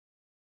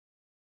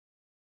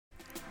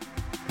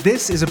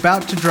This is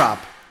About to Drop,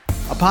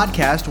 a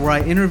podcast where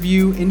I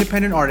interview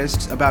independent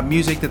artists about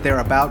music that they're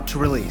about to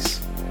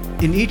release.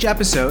 In each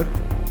episode,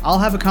 I'll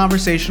have a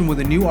conversation with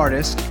a new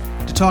artist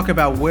to talk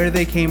about where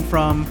they came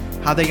from,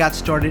 how they got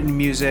started in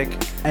music,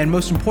 and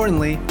most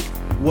importantly,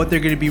 what they're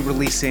going to be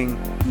releasing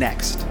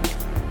next.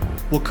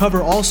 We'll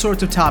cover all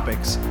sorts of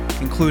topics,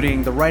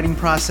 including the writing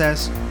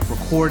process,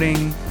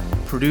 recording,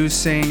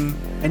 producing,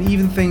 and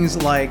even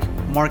things like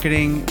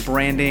marketing,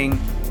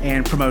 branding,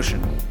 and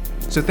promotion.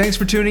 So thanks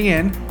for tuning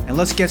in, and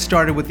let's get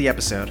started with the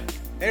episode.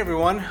 Hey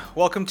everyone,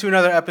 welcome to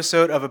another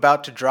episode of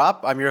About to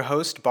Drop. I'm your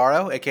host,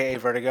 Baro, aka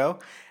Vertigo,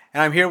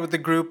 and I'm here with the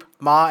group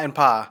Ma and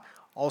Pa,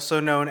 also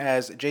known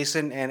as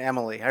Jason and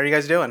Emily. How are you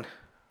guys doing?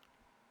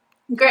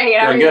 Great.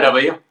 Doing good. How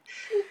about you?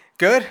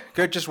 Good,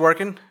 just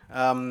working.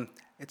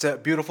 It's a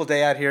beautiful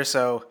day out here,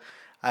 so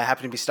I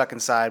happen to be stuck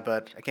inside,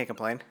 but I can't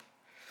complain.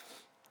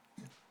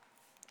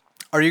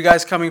 Are you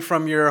guys coming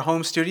from your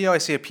home studio? I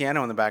see a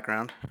piano in the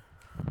background.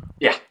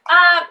 Yeah.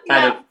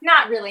 No,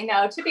 not really.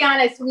 No, to be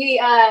honest, we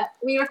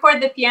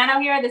record the piano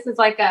here. This is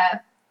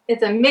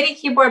it's a MIDI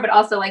keyboard, but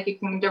also like you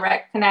can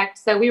direct connect.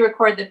 So we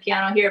record the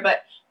piano here,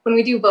 but when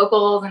we do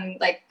vocals and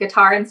like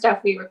guitar and stuff,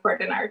 we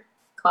record in our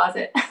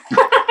closet.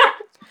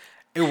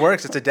 It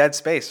works. It's a dead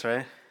space,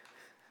 right?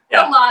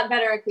 Yeah. A lot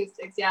better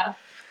acoustics. Yeah.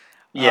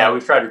 Yeah,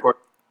 we've tried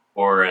recording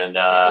before, and It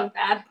was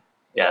bad.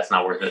 yeah, it's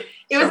not worth it.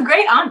 It was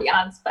great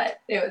ambiance,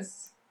 but it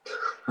was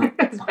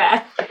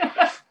bad.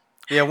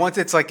 Yeah, once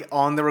it's like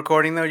on the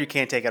recording though, you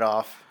can't take it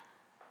off.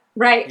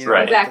 Right. You know,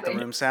 Right. Exactly. Get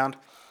the room sound.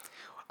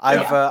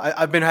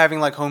 I've been having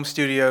like home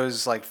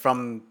studios like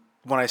from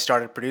when I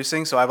started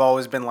producing, so I've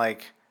always been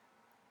like,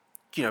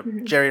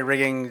 jerry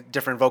rigging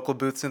different vocal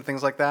booths and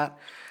things like that.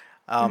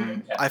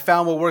 I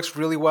found what works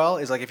really well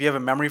is like if you have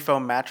a memory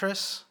foam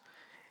mattress,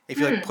 if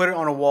you like put it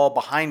on a wall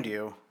behind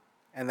you,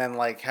 and then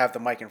like have the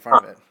mic in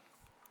front of it.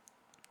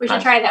 We should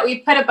try that.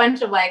 We put a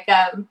bunch of like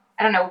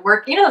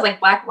those like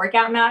black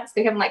workout mats.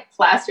 They have them like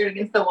plastered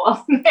against the walls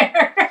in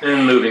there.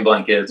 And moving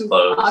blankets,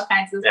 clothes. All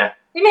kinds of Yeah.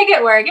 We make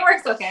it work. It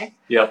works okay.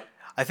 Yep.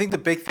 I think the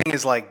big thing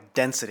is like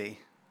density.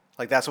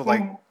 Like that's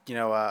what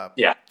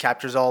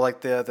captures all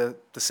like the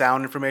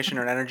sound information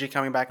and energy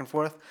coming back and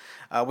forth,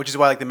 which is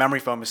why like the memory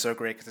foam is so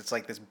great because it's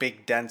like this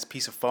big dense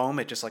piece of foam.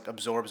 It just like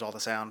absorbs all the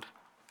sound.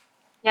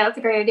 Yeah, that's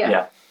a great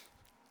idea.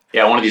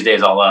 Yeah. One of these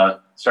days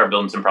I'll start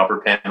building some proper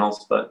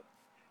panels, but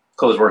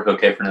clothes work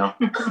okay for now.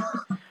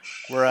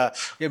 We're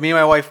me and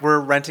my wife, we're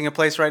renting a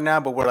place right now,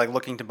 but we're like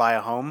looking to buy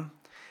a home.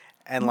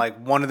 And like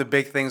one of the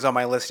big things on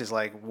my list is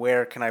like,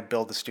 where can I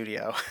build the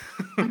studio?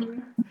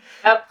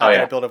 How can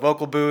I build a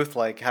vocal booth?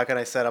 Like, how can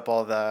I set up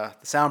all the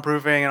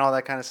soundproofing and all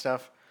that kind of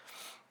stuff?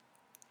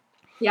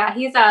 Yeah,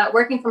 he's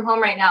working from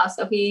home right now,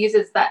 so he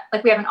uses that.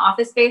 Like, we have an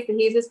office space that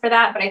he uses for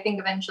that, but I think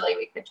eventually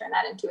we could turn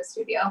that into a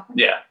studio.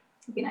 Yeah.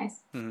 It'd be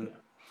nice.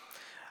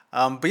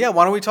 Mm-hmm. But yeah,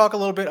 why don't we talk a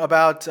little bit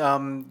about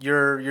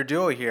your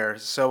duo here?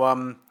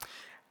 So,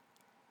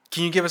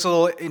 can you give us a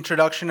little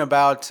introduction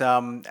about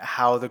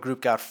how the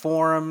group got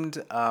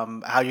formed,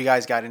 how you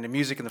guys got into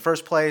music in the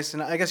first place,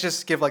 and I guess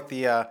just give like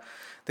the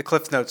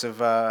Cliff Notes of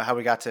how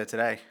we got to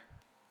today.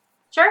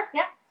 Sure.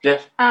 Yeah. Yeah.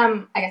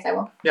 I guess I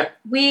will. Yeah.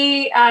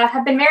 We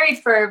have been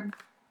married for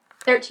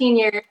 13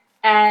 years,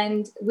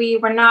 and we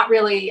were not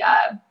really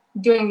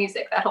doing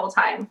music that whole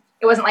time.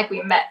 It wasn't like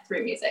we met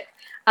through music.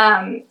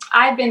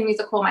 I've been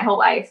musical my whole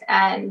life,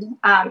 and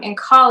in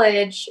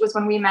college was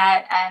when we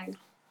met,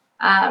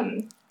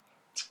 and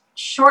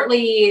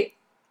shortly,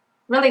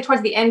 really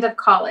towards the end of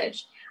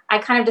college, I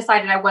kind of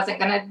decided I wasn't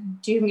going to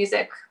do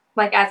music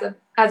like as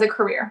a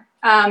career.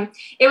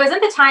 It was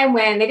at the time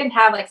when they didn't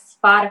have like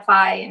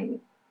Spotify and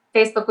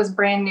Facebook was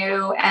brand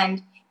new,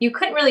 and you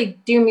couldn't really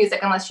do music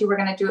unless you were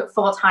going to do it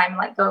full time,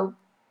 like go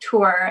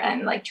tour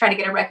and like try to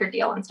get a record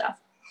deal and stuff.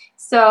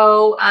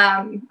 So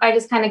I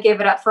just kind of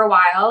gave it up for a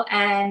while,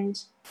 and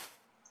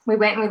we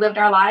went and we lived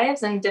our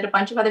lives and did a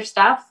bunch of other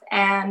stuff.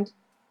 And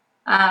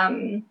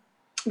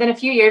then a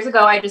few years ago,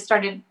 I just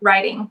started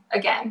writing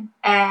again.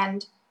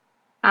 And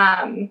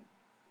I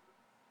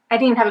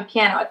didn't even have a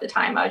piano at the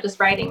time. I was just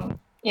writing,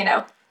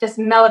 just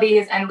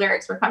melodies and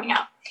lyrics were coming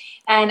out.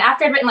 And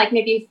after I'd written like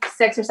maybe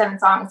 6 or 7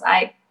 songs,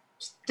 I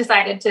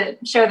decided to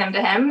show them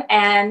to him.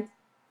 And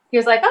he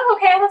was like, oh,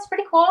 okay, that's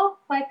pretty cool.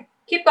 Like,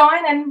 keep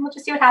going and we'll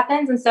just see what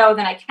happens. And so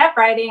then I kept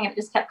writing and it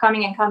just kept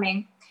coming and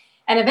coming.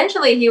 And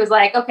eventually he was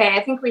like, okay,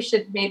 I think we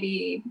should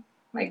maybe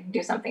like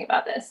do something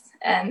about this.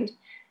 And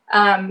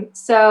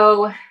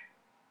so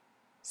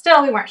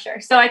still we weren't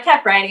sure. So I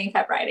kept writing.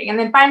 And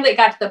then finally it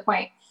got to the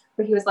point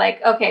where he was like,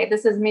 okay,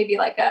 this is maybe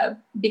like a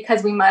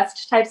because we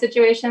must type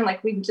situation.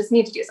 Like we just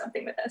need to do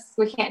something with this.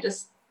 We can't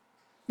just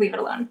leave it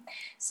alone.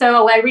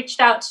 So I reached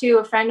out to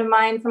a friend of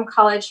mine from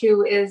college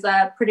who is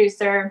a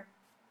producer.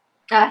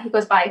 He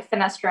goes by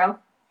Finestro.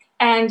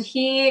 And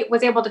he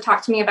was able to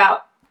talk to me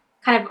about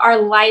kind of our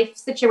life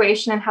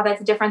situation and how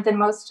that's different than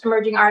most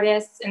emerging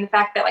artists, and the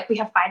fact that like we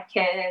have 5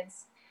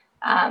 kids.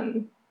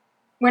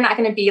 We're not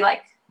going to be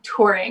like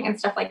touring and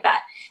stuff like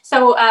that.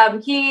 So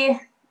he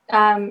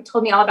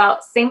told me all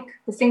about Sync,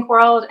 the Sync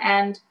world,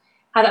 and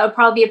how that would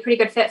probably be a pretty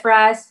good fit for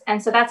us.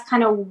 And so that's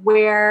kind of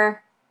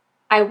where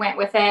I went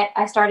with it.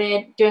 I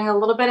started doing a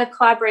little bit of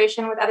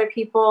collaboration with other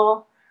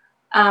people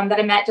that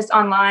I met just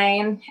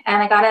online.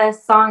 And I got a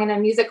song in a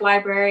music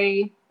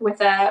library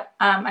with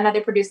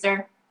another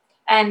producer.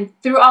 And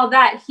through all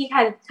that, he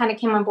kind of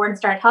came on board and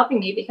started helping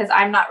me because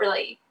I'm not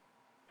really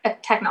a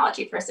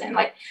technology person.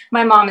 Like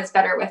my mom is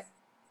better with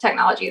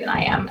technology than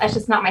I am. That's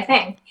just not my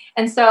thing.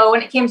 And so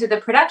when it came to the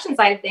production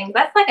side of things,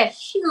 that's like a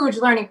huge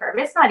learning curve.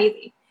 It's not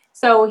easy.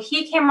 So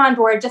he came on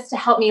board just to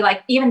help me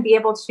like even be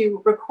able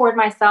to record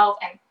myself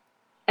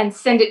and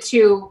send it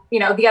to,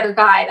 the other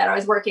guy that I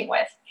was working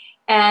with.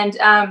 And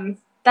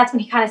that's when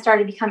he kind of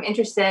started to become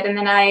interested. And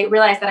then I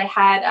realized that I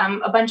had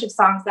a bunch of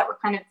songs that were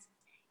kind of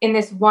in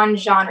this one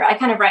genre. I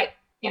kind of write,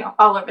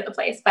 all over the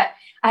place, but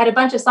I had a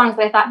bunch of songs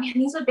that I thought, man,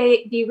 these would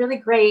be really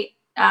great.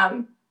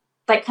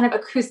 Like kind of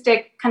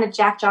acoustic, kind of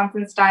Jack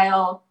Johnson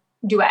style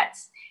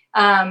duets.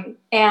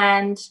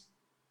 And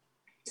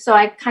so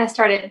I kind of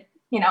started,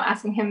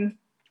 asking him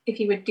if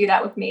he would do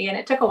that with me. And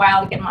it took a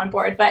while to get him on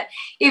board, but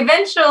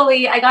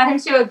eventually I got him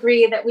to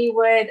agree that we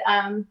would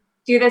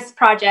do this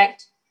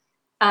project.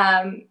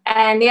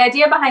 And the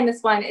idea behind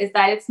this one is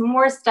that it's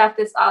more stuff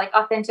that's like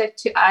authentic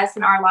to us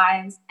and our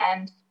lives.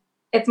 And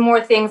it's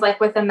more things like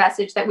with a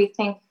message that we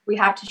think we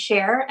have to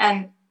share.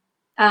 And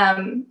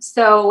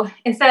so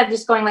instead of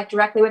just going like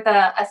directly with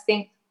a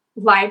sync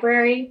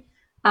library,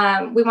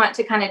 we want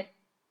to kind of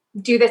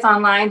do this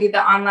online, do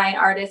the online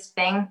artist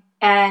thing,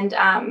 and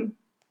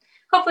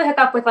hopefully hook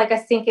up with like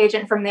a sync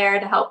agent from there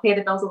to help pay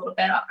the bills a little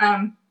bit.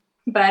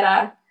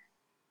 But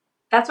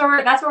that's where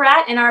we're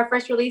at. And our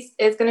first release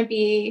is going to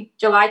be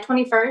July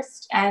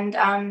 21st, and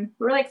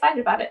we're really excited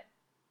about it.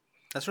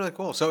 That's really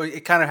cool. So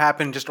it kind of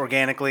happened just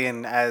organically,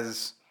 and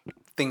as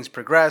things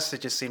progressed,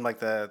 it just seemed like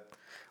the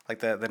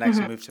next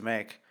move to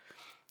make.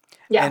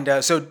 Yeah.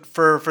 And so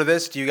for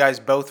this, do you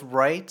guys both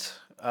write,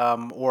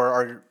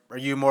 or are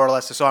you more or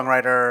less a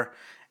songwriter?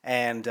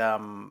 And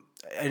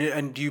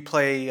do you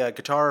play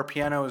guitar or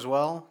piano as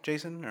well,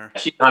 Jason? Or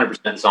she's 100%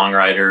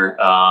 songwriter.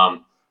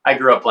 I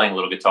grew up playing a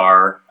little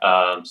guitar,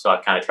 so I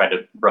kind of tried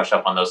to brush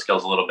up on those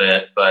skills a little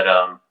bit. But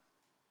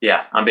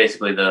yeah, I'm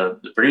basically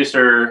the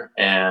producer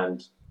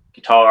and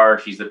guitar.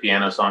 She's the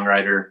piano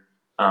songwriter.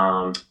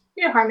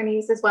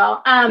 Harmonies as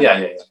well.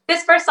 Yeah.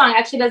 This first song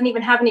actually doesn't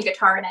even have any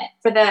guitar in it.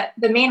 For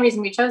the main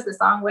reason we chose this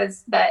song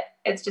was that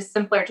it's just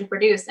simpler to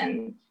produce,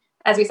 and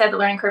as we said, the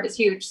learning curve is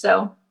huge.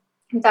 So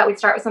we thought we'd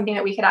start with something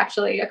that we could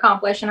actually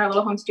accomplish in our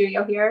little home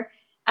studio here,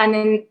 and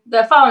then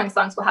the following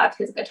songs will have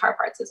his guitar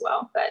parts as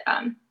well. But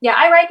yeah,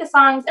 I write the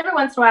songs. Every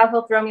once in a while,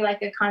 he'll throw me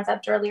like a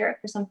concept or a lyric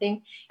or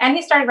something, and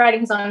he started writing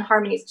his own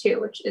harmonies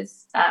too, which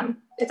is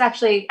it's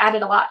actually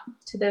added a lot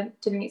to the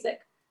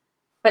music.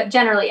 But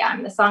generally,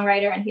 I'm the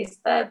songwriter and he's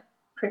the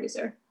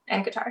producer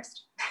and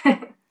guitarist.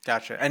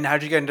 Gotcha. And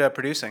how'd you get into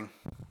producing?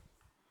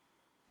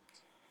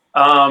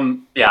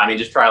 Yeah, I mean,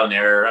 just trial and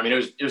error. I mean,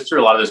 it was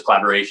through a lot of those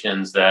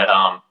collaborations that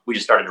we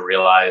just started to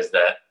realize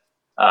that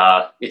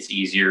it's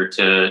easier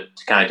to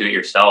kind of do it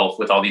yourself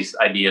with all these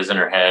ideas in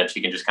her head.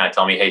 She can just kind of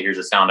tell me, hey, here's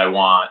a sound I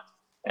want,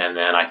 and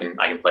then I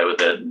can play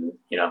with it and,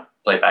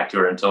 play it back to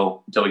her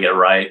until we get it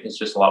right. It's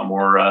just a lot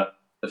more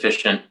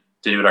efficient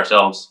to do it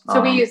ourselves.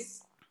 So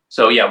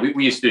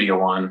we use Studio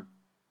One.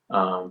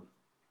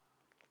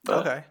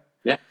 Okay.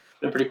 Yeah, it's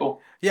been pretty cool.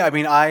 Yeah, I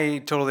mean, I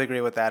totally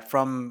agree with that.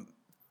 From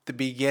the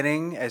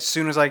beginning, as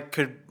soon as I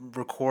could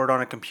record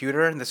on a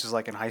computer, and this was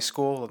like in high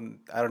school, and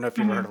I don't know if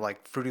you've heard of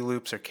like Fruity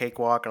Loops or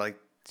Cakewalk or like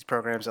these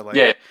programs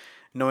that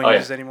no one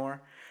uses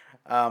anymore.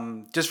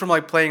 Just from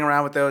like playing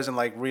around with those and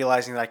like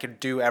realizing that I could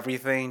do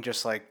everything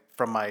just like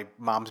from my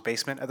mom's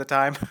basement at the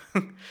time.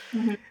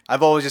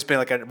 I've always just been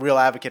like a real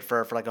advocate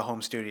for like a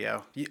home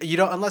studio. You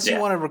don't, unless you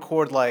want to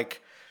record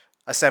like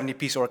a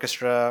 70-piece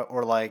orchestra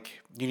or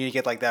like you need to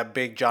get like that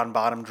big John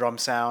Bonham drum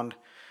sound.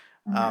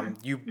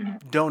 You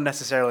don't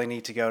necessarily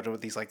need to go to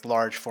these like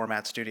large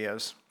format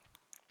studios.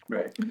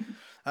 Right.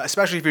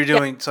 Especially if you're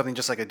doing something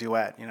just like a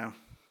duet,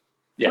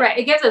 Yeah. Right.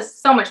 It gives us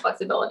so much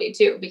flexibility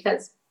too,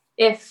 because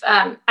if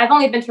I've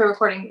only been to a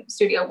recording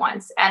studio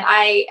once and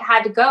I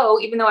had to go,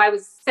 even though I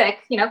was sick,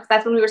 because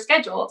that's when we were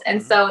scheduled.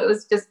 And so it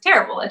was just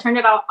terrible. It turned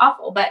out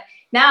awful. But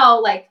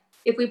now, like,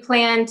 if we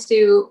plan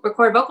to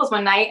record vocals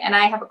one night and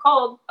I have a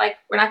cold, like,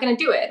 we're not going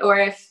to do it. Or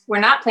if we're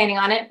not planning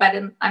on it, but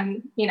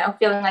I'm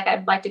feeling like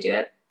I'd like to do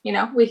it,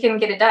 we can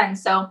get it done.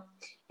 So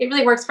it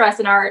really works for us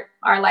in our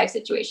life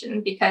situation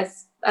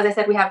because, as I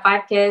said, we have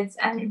 5 kids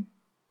and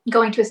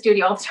going to a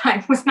studio all the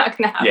time was not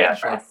going to happen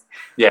for us.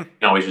 Yeah, we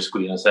can always just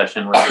squeeze in a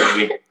session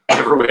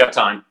whenever we have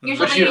time.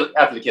 Usually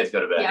after the kids go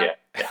to bed.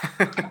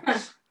 Yeah.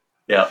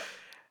 Yeah.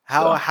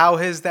 How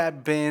has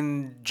that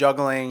been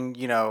juggling?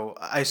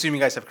 I assume you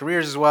guys have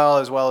careers as well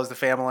as the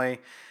family.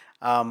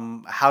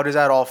 How does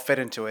that all fit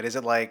into it? Is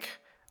it like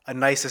a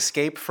nice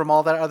escape from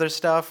all that other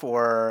stuff,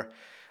 or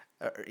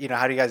how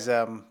do you guys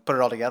put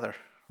it all together?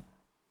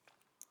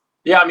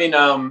 Yeah, I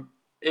mean,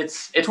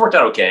 it's worked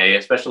out okay.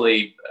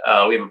 Especially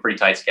we have a pretty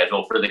tight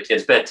schedule for the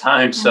kids'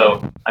 bedtime,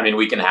 so I mean,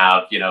 we can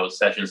have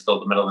sessions till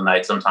the middle of the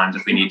night sometimes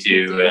if we need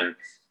to,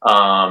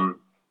 and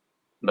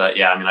but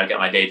yeah, I mean, I've got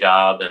my day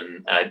job,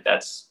 and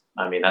that's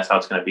how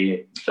it's going to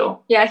be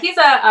still. Yeah, he's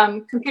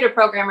a computer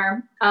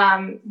programmer,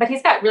 but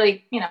he's got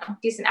really,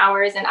 decent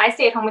hours. And I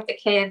stay at home with the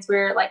kids.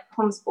 We're like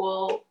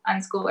homeschool,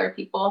 unschooler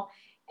people.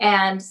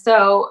 And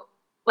so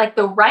like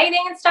the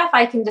writing and stuff,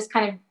 I can just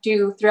kind of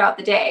do throughout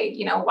the day,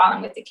 while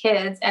I'm with the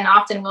kids. And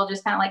often we'll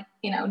just kind of like,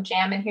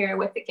 jam in here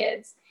with the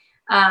kids.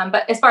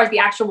 But as far as the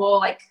actual,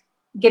 like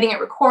getting it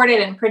recorded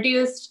and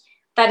produced,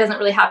 that doesn't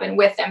really happen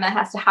with them. That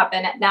has to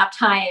happen at nap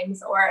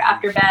times or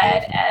after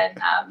bed.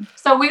 And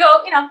so we go,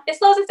 it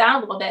slows us down a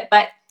little bit,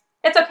 but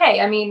it's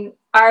okay. I mean,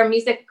 our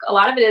music, a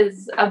lot of it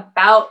is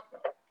about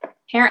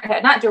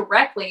parenthood, not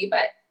directly,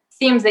 but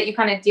themes that you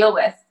kind of deal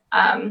with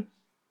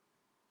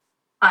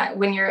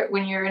when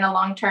you're in a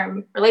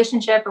long-term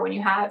relationship or when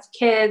you have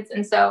kids.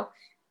 And so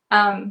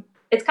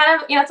it's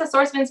kind of, it's a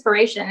source of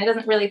inspiration. It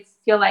doesn't really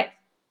feel like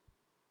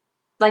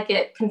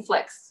it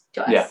conflicts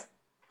to us. Yeah.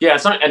 Yeah,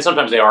 and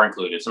sometimes they are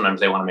included. Sometimes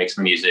they want to make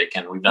some music,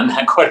 and we've done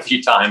that quite a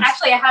few times.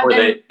 Actually, I have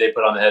where they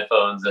put on the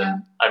headphones,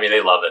 and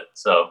they love it.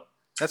 So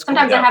that's cool.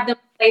 Sometimes I have them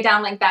lay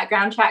down like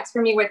background tracks for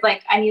me, with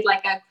like I need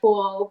like a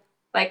cool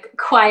like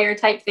choir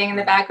type thing in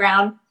the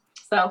background.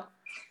 So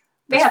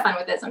they have fun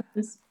with it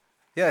sometimes.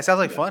 Yeah, it sounds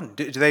like fun.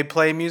 Do they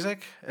play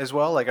music as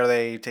well? Like, are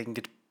they taking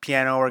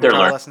piano or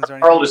guitar lessons or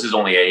anything? Our oldest is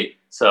only 8,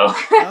 so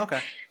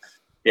okay.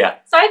 Yeah.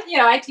 So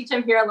I teach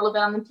him here a little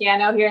bit on the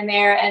piano here and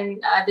there,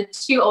 and the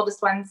 2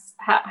 oldest ones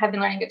have been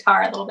learning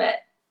guitar a little bit,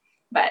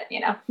 but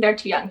they're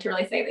too young to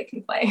really say they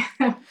can play.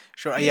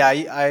 Sure. Yeah.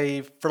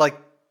 I for like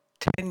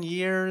 10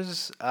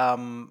 years,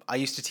 I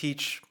used to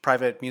teach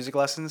private music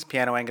lessons,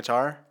 piano and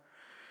guitar.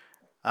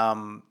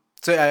 So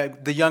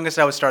the youngest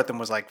I would start them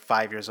was like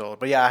 5 years old,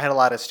 but yeah, I had a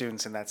lot of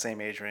students in that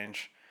same age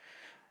range.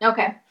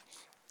 Okay.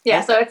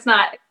 Yeah, so it's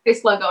not too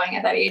slow going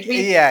at that age.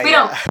 We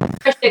don't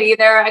push it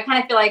either. I kind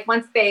of feel like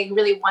once they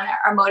really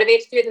are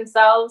motivated to do it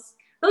themselves,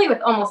 really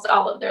with almost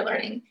all of their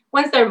learning,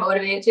 once they're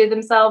motivated to do it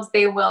themselves,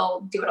 they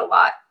will do it a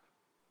lot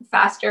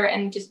faster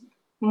and just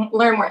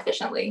learn more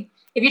efficiently.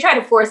 If you try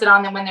to force it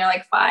on them when they're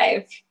like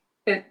 5,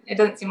 it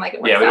doesn't seem like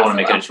it works. Yeah, we don't want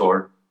to make it a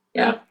chore.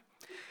 Yeah.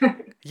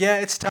 Yeah,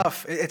 it's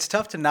tough. It's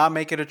tough to not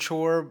make it a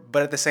chore,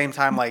 but at the same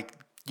time, like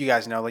you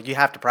guys know, like you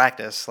have to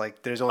practice.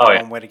 Like there's only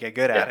one way to get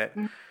good at it.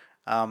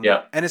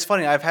 And it's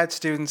funny, I've had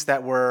students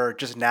that were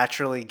just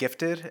naturally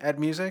gifted at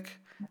music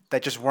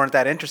that just weren't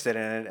that interested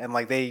in it, and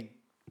like they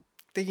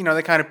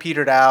kind of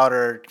petered out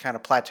or kind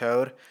of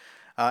plateaued.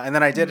 And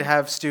then I did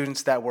have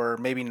students that were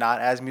maybe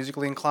not as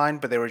musically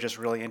inclined, but they were just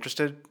really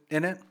interested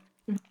in it,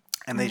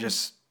 and they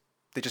just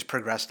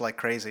progressed like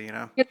crazy,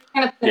 It's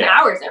kind of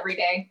hours every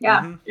day.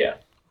 Yeah. Mm-hmm.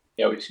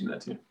 Yeah, we've seen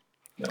that too.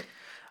 Yep.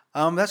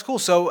 That's cool.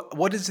 So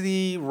what does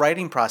the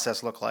writing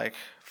process look like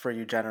for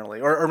you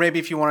generally? Or maybe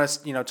if you want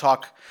to,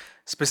 talk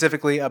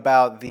specifically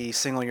about the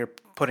single you're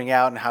putting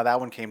out and how that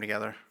one came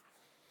together.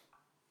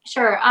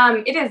 Sure.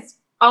 It is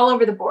all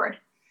over the board.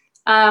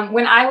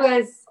 When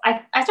I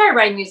started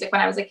writing music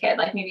when I was a kid,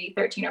 like maybe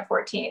 13 or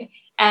 14,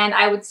 and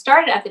I would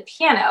start it at the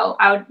piano.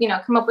 I would,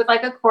 come up with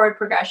like a chord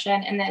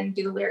progression and then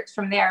do the lyrics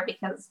from there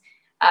because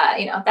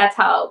that's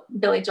how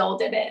Billy Joel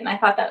did it. And I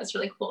thought that was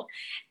really cool.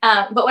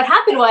 But what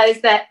happened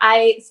was that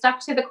I stuck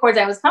to the chords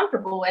I was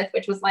comfortable with,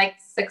 which was like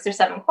 6 or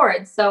 7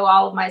 chords. So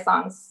all of my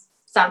songs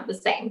sound the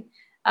same.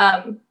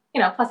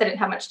 Plus I didn't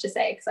have much to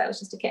say because I was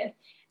just a kid.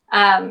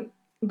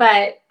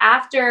 But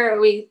after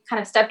we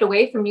kind of stepped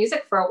away from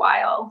music for a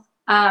while,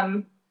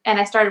 and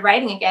I started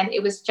writing again,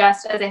 it was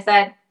just, as I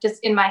said,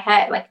 just in my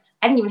head. Like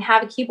I didn't even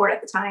have a keyboard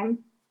at the time.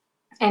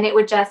 And it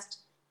would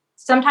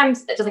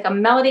sometimes just like a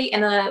melody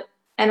and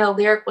a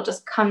lyric will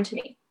just come to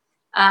me.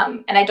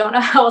 And I don't know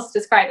how else to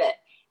describe it.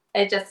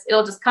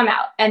 It'll just come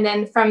out. And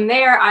then from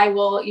there, I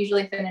will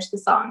usually finish the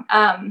song.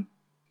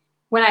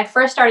 When I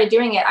first started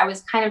doing it, I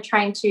was kind of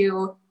trying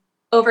to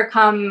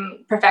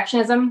overcome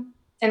perfectionism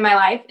in my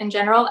life in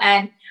general.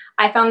 And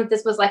I found that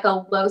this was like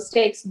a low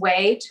stakes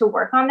way to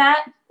work on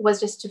that, was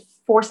just to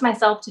force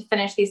myself to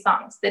finish these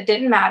songs that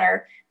didn't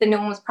matter, that no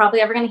one was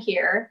probably ever going to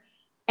hear.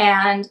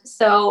 And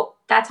so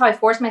that's how I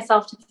forced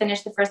myself to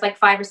finish the first like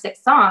 5 or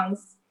 6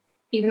 songs,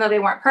 even though they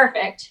weren't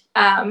perfect.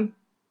 And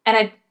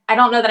I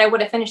don't know that I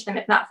would have finished them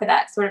if not for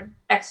that sort of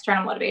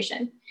external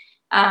motivation.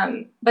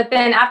 But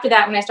then after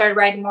that, when I started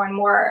writing more and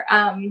more,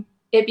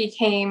 it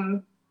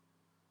became,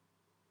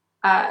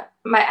 I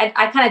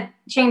kind of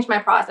changed my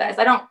process.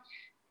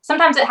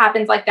 Sometimes it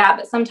happens like that,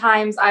 but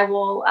sometimes I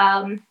will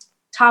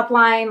top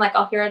line, like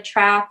I'll hear a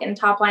track and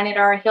top line it,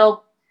 or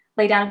he'll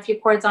lay down a few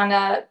chords on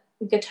a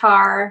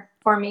guitar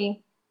for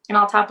me and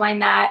I'll top line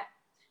that.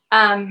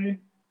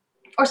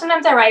 Or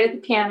sometimes I write at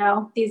the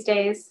piano these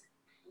days.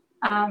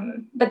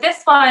 But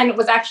this one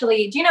was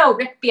actually, do you know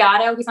Rick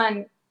Beato? He's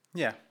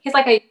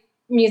like a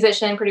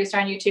musician, producer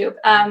on YouTube.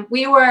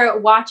 We were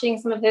watching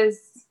some of his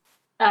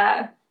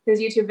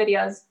YouTube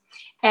videos,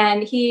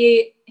 and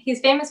he's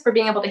famous for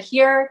being able to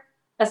hear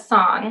a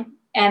song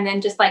and then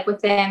just like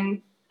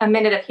within a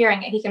minute of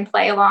hearing it, he can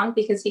play along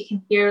because he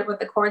can hear what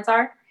the chords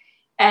are.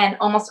 And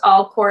almost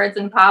all chords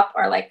in pop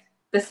are like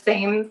the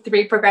same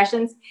 3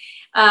 progressions.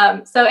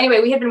 So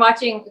anyway, we had been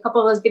watching a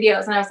couple of those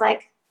videos and I was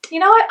like, you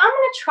know what? I'm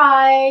going to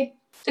try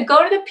to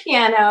go to the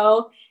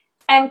piano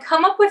and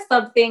come up with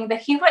something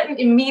that he wouldn't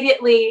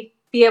immediately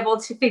be able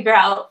to figure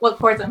out what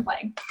chords I'm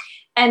playing.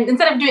 And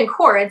instead of doing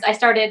chords, I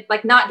started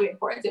like not doing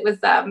chords. It was,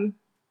 I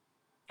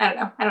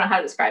don't know how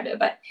to describe it,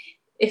 but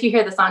if you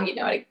hear the song, you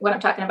know what I'm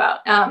talking about.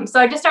 So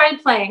I just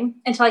started playing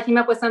until I came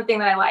up with something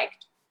that I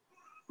liked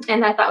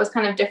and I thought was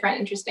kind of different,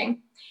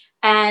 interesting.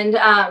 And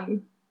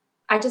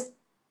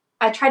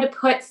I tried to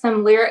put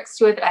some lyrics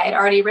to it that I had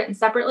already written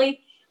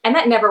separately, and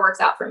that never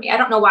works out for me. I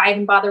don't know why I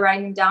even bother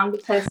writing them down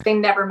because they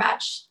never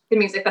match the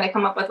music that I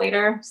come up with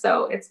later.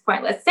 So it's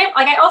pointless. Same,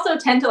 like I also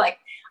tend to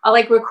I'll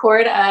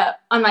record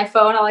on my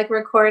phone. I'll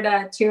record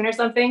a tune or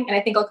something, and I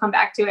think I'll come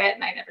back to it,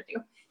 and I never do.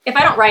 If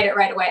I don't write it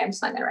right away, I'm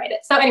just not going to write it.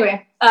 So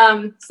anyway,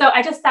 so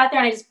I just sat there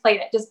and I just played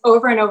it just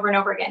over and over and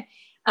over again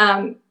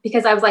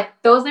because I was like,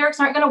 those lyrics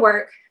aren't going to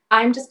work.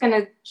 I'm just going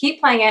to keep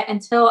playing it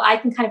until I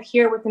can kind of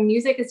hear what the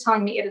music is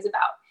telling me it is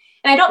about.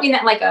 And I don't mean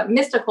that in like a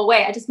mystical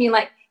way. I just mean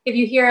like if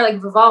you hear like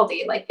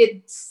Vivaldi, like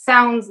it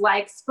sounds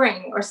like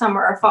spring or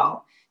summer or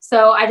fall.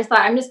 So I just thought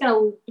I'm just going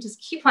to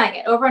just keep playing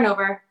it over and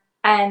over.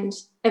 And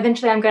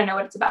eventually I'm going to know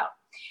what it's about.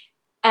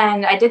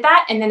 And I did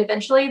that. And then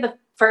eventually the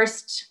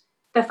first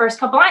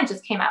couple lines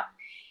just came out.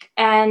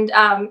 And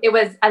it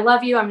was, I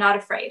love you, I'm not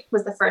afraid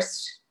was the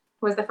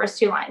first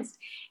 2 lines.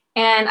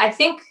 And I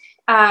think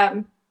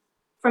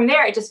from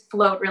there, it just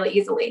flowed really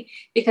easily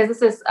because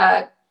this is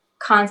a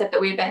concept that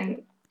we've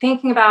been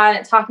thinking about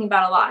and talking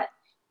about a lot.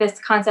 This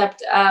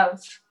concept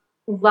of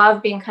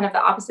love being kind of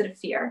the opposite of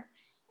fear,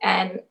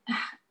 and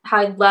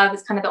how love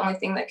is kind of the only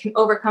thing that can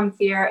overcome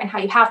fear, and how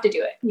you have to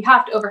do it. You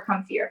have to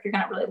overcome fear if you're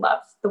going to really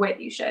love the way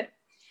that you should.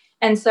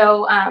 And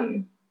so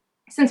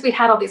since we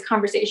had all these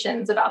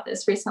conversations about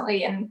this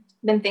recently and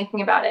been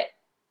thinking about it,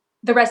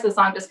 the rest of the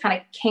song just kind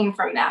of came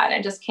from that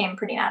and just came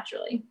pretty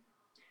naturally.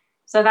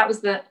 So that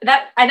was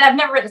I've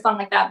never written a song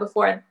like that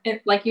before,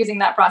 like using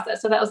that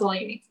process. So that was a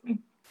little unique for me.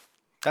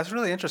 That's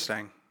really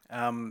interesting.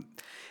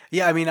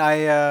 Yeah, I mean,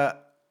 I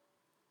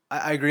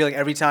agree. Like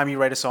every time you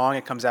write a song,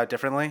 it comes out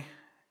differently.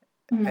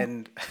 Mm-hmm.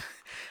 And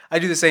I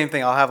do the same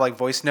thing. I'll have like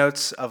voice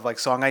notes of like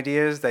song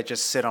ideas that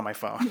just sit on my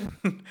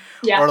phone.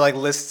 Yeah. Or like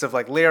lists of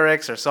like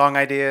lyrics or song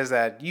ideas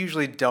that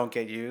usually don't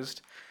get used.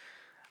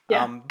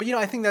 Yeah. But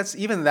I think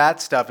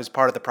that stuff is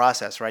part of the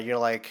process, right? You're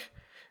like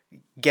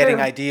getting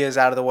ideas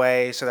out of the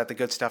way so that the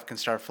good stuff can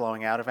start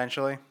flowing out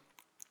eventually.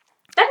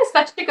 That is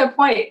such a good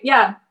point.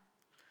 Yeah.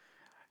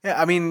 Yeah,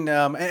 I mean,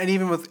 and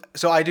even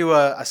so I do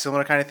a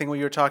similar kind of thing what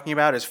you were talking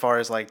about as far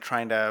as like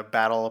trying to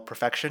battle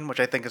perfection, which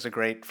I think is a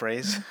great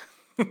phrase.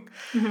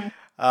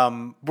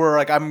 Mm-hmm. Where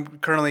like I'm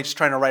currently just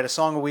trying to write a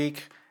song a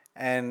week,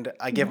 and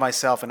I give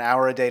myself an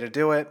hour a day to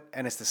do it,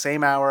 and it's the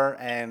same hour,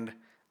 and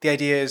the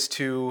idea is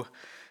to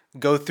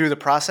go through the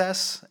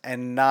process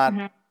and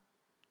not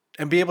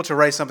and be able to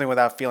write something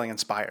without feeling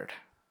inspired.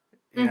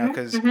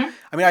 Because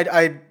I mean,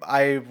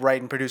 I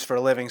write and produce for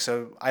a living,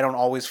 so I don't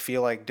always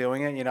feel like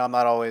doing it. I'm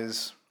not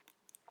always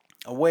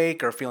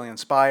awake or feeling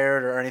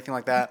inspired or anything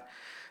like that.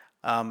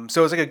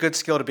 So it's like a good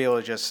skill to be able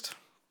to just,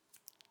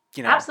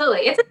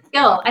 Absolutely. It's a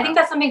skill. I think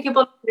that's something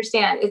people don't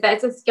understand, is that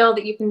it's a skill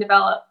that you can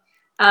develop.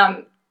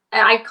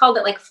 I called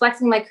it like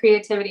flexing my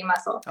creativity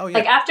muscle. Oh, yeah.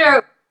 Like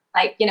after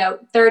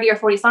 30 or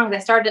 40 songs, I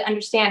started to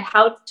understand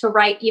how to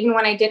write even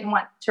when I didn't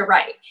want to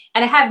write.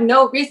 And I had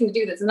no reason to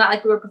do this. It's not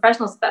like we were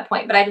professionals at that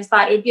point, but I just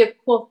thought it would be a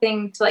cool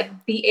thing to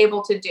like be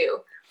able to do,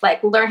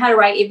 like learn how to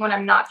write even when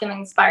I'm not feeling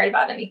inspired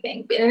about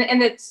anything.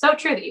 And it's so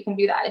true that you can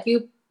do that if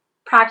you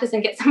practice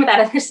and get some of that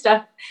other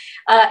stuff.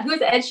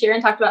 Who's Ed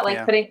Sheeran talked about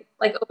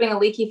opening a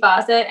leaky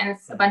faucet and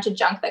it's a bunch of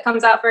junk that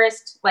comes out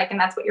first, and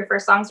that's what your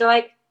first songs are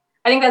like.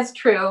 I think that's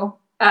true.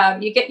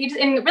 And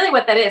really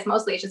what that is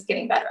mostly is just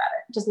getting better at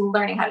it, just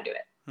learning how to do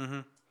it. Mm-hmm.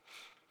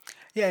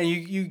 Yeah, and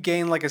you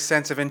gain like a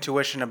sense of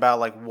intuition about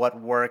like what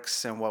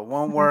works and what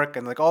won't work,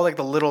 and like all like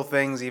the little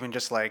things, even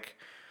just like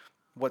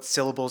what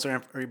syllables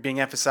are being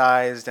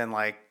emphasized, and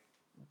like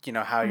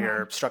how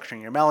you're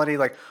structuring your melody,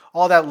 like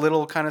all that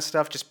little kind of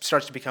stuff just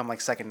starts to become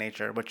like second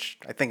nature, which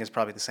I think is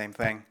probably the same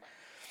thing.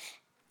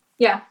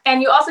 Yeah,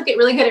 and you also get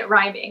really good at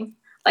rhyming.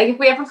 Like if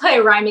we ever play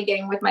a rhyming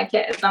game with my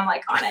kids, I'm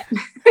like on it.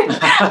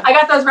 I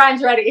got those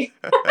rhymes ready.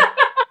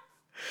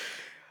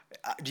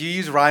 Do you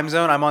use Rhyme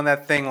Zone? I'm on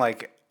that thing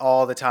like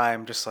all the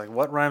time, just like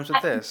what rhymes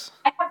with this?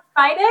 I have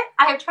tried it.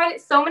 I have tried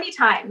it so many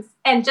times.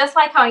 And just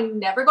like how I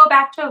never go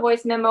back to a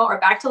voice memo or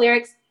back to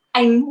lyrics,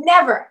 I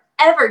never,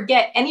 ever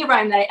get any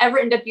rhyme that I ever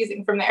end up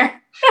using from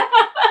there.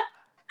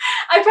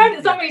 I've tried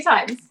it so many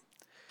times.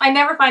 I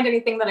never find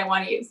anything that I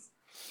want to use.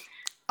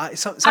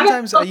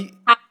 Sometimes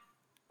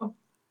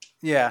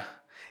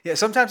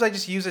sometimes I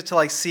just use it to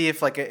like see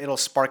if like it'll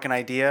spark an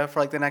idea for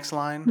like the next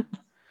line.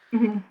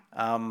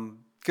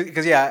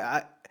 Because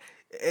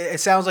it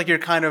sounds like you're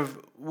kind of,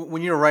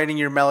 when you're writing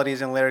your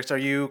melodies and lyrics, are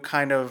you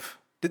kind of,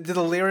 did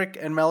the lyric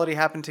and melody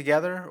happen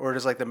together, or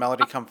does like the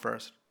melody come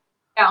first?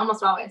 Yeah,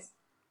 almost always.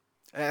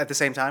 At the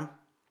same time?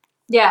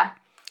 Yeah.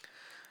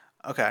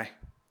 Okay.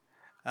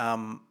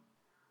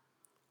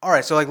 All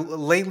right, so like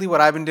lately,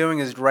 what I've been doing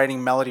is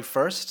writing melody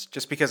first,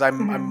 just because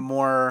I'm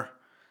more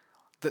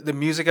the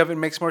music of it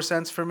makes more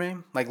sense for me.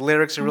 Like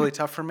lyrics are really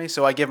tough for me,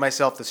 so I give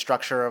myself the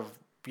structure of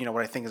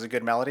what I think is a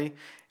good melody,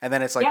 and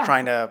then it's like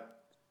trying to.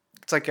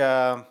 It's like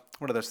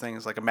what are those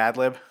things, like a Mad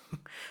Lib,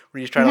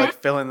 where you try to like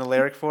fill in the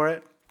lyric for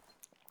it.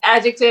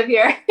 Adjective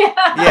here.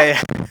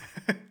 Yeah.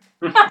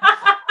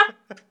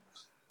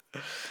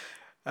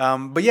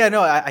 But yeah,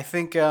 no, I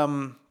think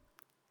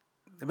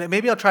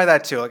maybe I'll try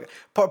that too. Like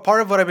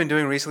part of what I've been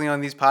doing recently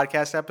on these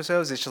podcast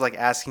episodes is just like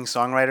asking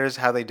songwriters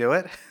how they do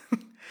it,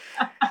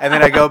 and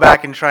then I go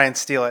back and try and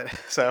steal it.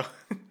 So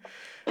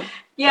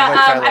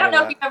yeah, I don't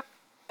know if you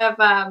have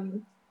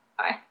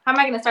how am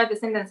I going to start this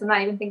sentence and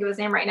not even think of his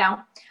name right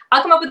now?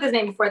 I'll come up with his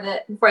name before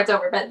it's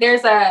over. But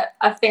there's a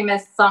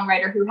famous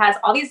songwriter who has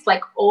all these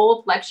like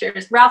old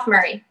lectures. Ralph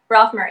Murray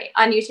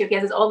on YouTube. He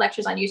has his old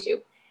lectures on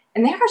YouTube,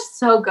 and they are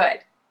so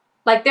good.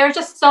 Like there are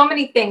just so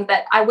many things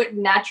that I wouldn't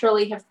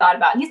naturally have thought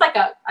about. And he's like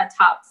a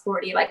top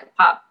 40, like a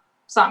pop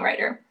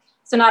songwriter.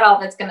 So not all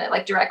of it's going to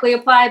like directly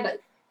apply,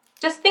 but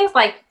just things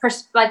like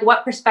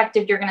what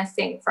perspective you're going to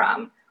sing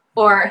from,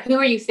 or who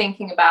are you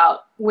thinking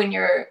about when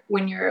you're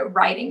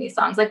writing these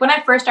songs. Like when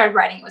I first started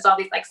writing, it was all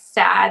these like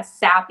sad,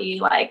 sappy,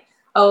 like,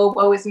 oh,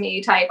 woe is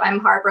me type, I'm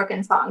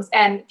heartbroken songs.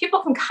 And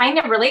people can kind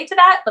of relate to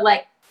that. But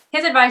like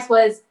his advice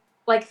was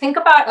like, think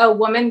about a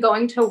woman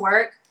going to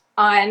work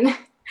on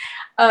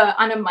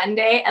a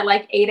Monday at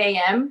like 8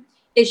 a.m.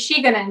 Is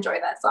she going to enjoy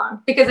that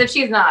song? Because if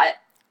she's not,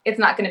 it's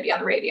not going to be on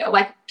the radio.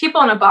 Like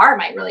people in a bar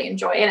might really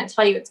enjoy it and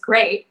tell you it's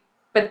great,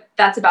 but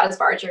that's about as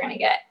far as you're going to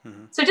get.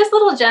 Mm-hmm. So just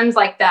little gems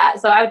like that.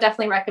 So I would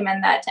definitely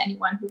recommend that to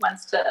anyone who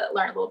wants to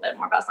learn a little bit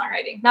more about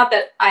songwriting. Not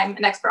that I'm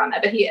an expert on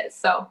that, but he is.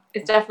 So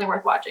it's definitely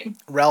worth watching.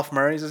 Ralph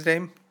Murray is his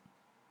name?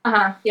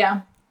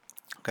 Yeah.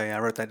 Okay, yeah, I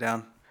wrote that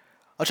down.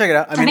 I'll check it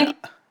out. I think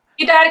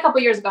he died a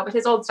couple years ago, but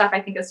his old stuff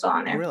I think is still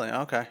on there. Oh, really?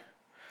 Okay.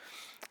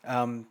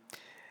 All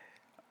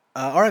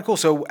right, cool.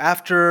 So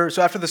after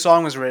the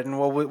song was written,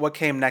 what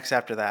came next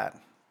after that?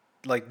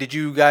 Like, did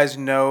you guys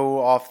know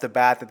off the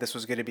bat that this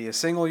was going to be a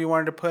single you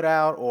wanted to put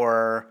out,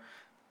 or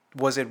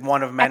was it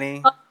one of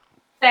many?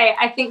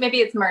 I think maybe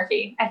it's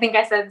Murphy. I think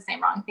I said the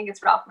name wrong. I think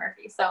it's Ralph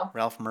Murphy. So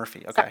Ralph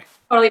Murphy. Okay. Sorry,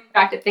 totally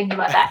distracted thinking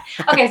about that.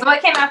 Okay, so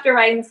what came after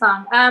writing the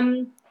song?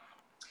 I'm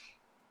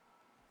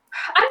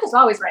just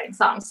always writing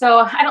songs, so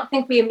I don't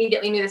think we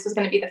immediately knew this was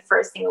going to be the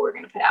first single we were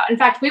going to put out. In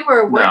fact, we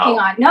were working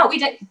on. No, we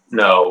didn't.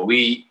 No,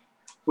 we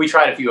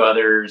tried a few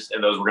others,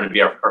 and those were going to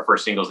be our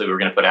first singles that we were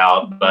going to put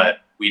out,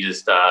 but we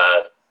just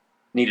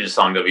needed a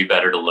song that would be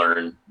better to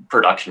learn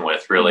production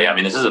with, really. I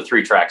mean, this is a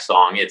 3-track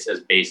song. It's as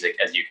basic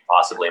as you could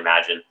possibly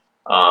imagine.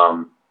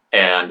 So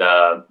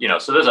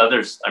those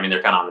others, I mean,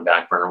 they're kind of on the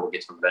back burner. We'll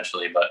get to them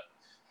eventually, but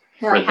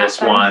for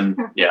this one,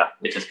 yeah,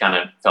 it just kind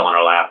of fell in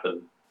our lap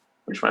and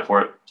we just went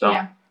for it. So,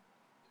 yeah.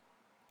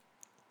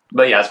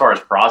 But yeah, as far as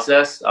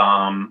process,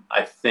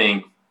 I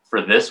think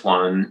for this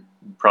one,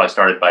 probably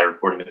started by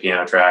recording the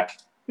piano track,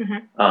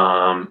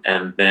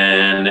 and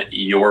then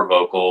your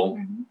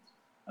vocal,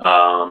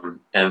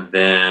 and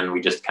then we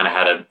just kind of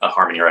had a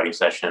harmony writing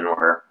session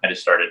where I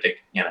just started to,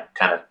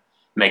 kind of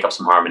make up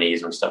some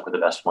harmonies and we stuck with the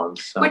best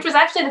ones. So. Which was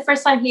actually the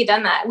first time he had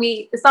done that.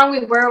 The song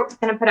we were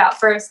going to put out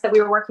first that we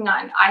were working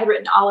on, I had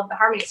written all of the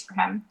harmonies for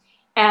him,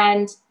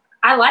 and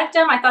I liked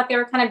them. I thought they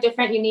were kind of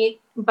different,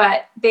 unique,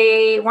 but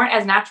they weren't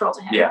as natural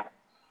to him. Yeah.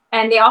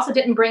 And they also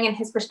didn't bring in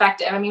his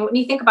perspective. I mean, when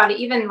you think about it,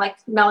 even like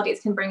melodies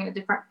can bring in a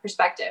different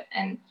perspective.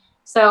 And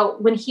so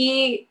when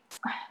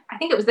I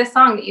think it was this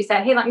song that you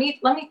said, hey, let me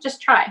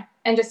just try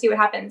and just see what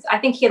happens. I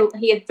think he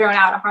had thrown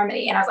out a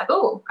harmony and I was like,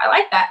 oh, I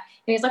like that.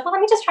 And he's like, well,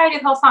 let me just try to do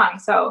the whole song.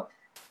 So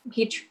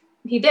he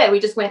did. We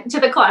just went to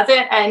the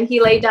closet and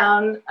he laid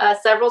down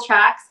several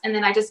tracks. And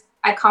then I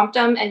comped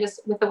them and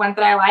just with the ones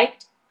that I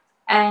liked.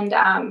 And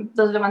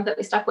those are the ones that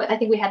we stuck with. I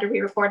think we had to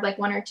re-record like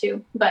one or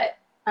two, but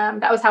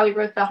that was how we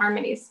wrote the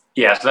harmonies.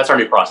 Yeah, so that's our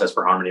new process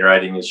for harmony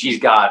writing is she's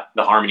got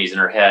the harmonies in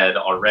her head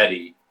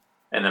already,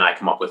 and then I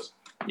come up with,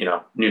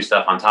 new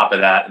stuff on top of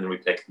that, and then we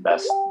pick the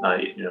best,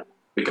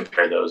 we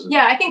compare those.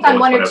 Yeah, I think on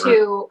one or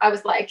two, I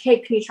was like, hey,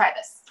 can you try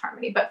this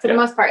harmony? But for the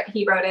most part,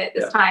 he wrote it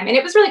this time. And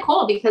it was really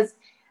cool because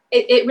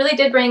it really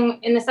did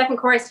bring, in the second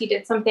chorus, he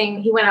did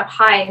something, he went up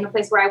high in a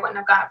place where I wouldn't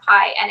have gone up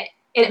high. And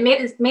it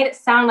made it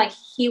sound like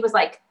he was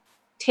like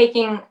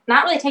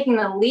not really taking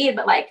the lead,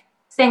 but like,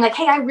 saying like,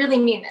 hey, I really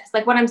mean this.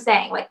 Like what I'm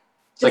saying, like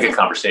it's like a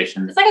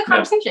conversation. It's like a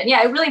conversation.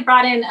 Yeah, it really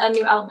brought in a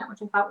new element,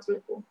 which I thought was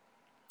really cool.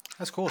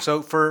 That's cool.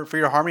 So for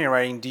your harmony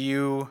writing, do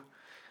you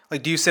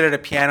sit at a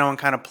piano and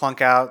kind of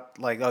plunk out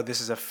like, oh, this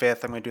is a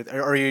fifth, I'm going to do it,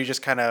 or are you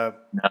just kind of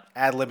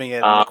ad-libbing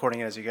it and recording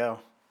it as you go?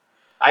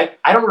 I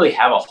don't really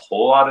have a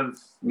whole lot of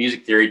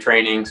music theory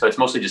training, so it's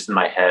mostly just in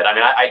my head. I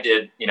mean, I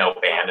did,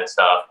 band and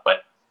stuff,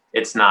 but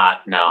it's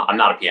not, I'm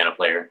not a piano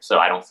player, so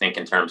I don't think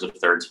in terms of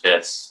thirds,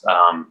 fifths.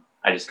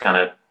 I just kind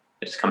of,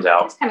 it just comes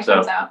out. It just kind of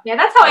comes out. Yeah,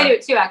 that's how I do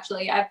it too,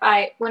 actually.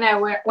 When I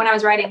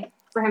was writing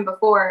for him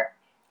before,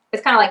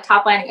 it's kind of like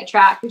top lining a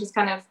track, which is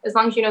kind of, as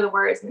long as you know the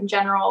words and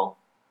general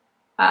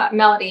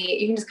melody,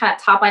 you can just kind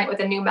of top line it with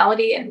a new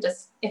melody, and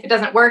just if it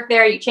doesn't work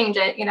there, you change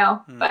it,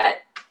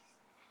 But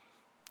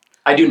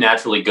I do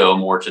naturally go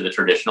more to the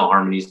traditional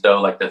harmonies though,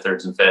 like the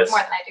thirds and fifths.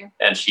 More than I do.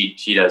 And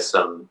she does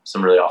some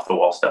really off the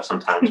wall stuff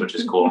sometimes, which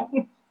is cool.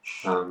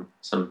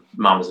 Some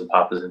mamas and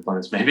papas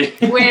influence maybe.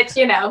 Which,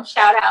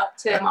 shout out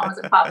to mamas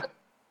and papas.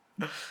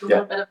 A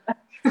little bit of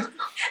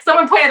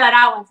someone pointed that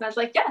out once and I was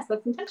like, yes,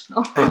 that's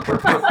intentional.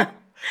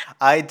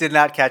 I did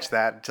not catch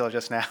that until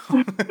just now.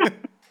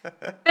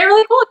 They're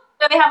really cool.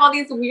 They have all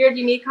these weird,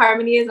 unique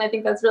harmonies, and I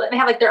think that's really, they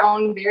have like their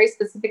own very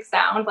specific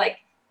sound. Like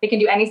they can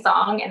do any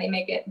song and they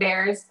make it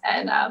theirs.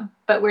 And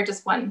but we're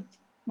just one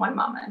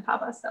mama and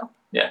papa, so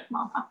yeah,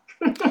 mama.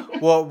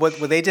 Well, what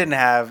they didn't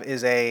have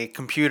is a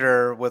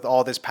computer with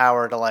all this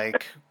power to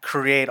like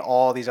create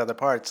all these other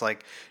parts.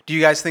 Like, do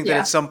you guys think that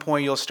at some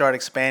point you'll start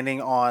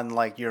expanding on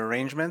like your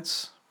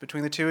arrangements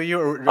between the two of you,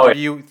 or do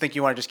you think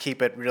you want to just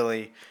keep it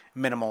really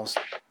minimal?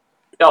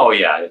 Oh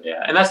yeah.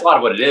 And that's a lot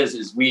of what it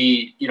is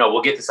we,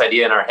 we'll get this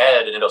idea in our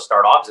head and it'll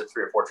start off as a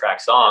 3 or 4 track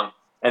song.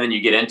 And then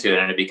you get into it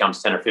and it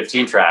becomes 10 or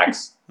 15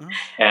 tracks.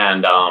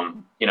 And,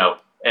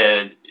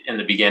 in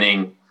the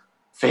beginning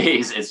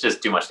phase, it's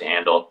just too much to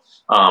handle.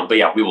 But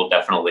yeah, we will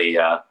definitely,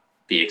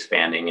 be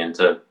expanding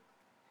into,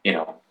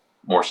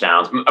 more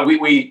sounds.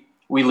 We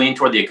lean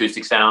toward the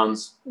acoustic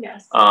sounds.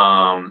 Yes.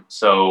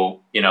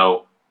 So,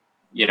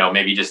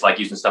 maybe just like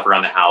using stuff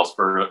around the house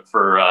for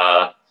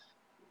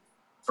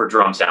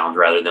drum sounds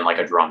rather than like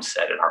a drum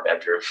set in our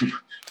bedroom.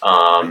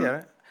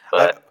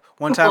 But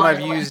one time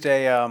I've used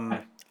a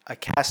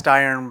cast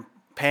iron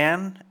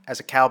pan as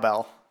a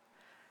cowbell,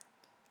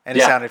 and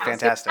it sounded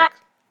fantastic.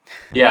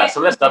 Yeah,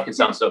 some of that stuff can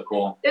sound so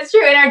cool. It's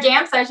true. In our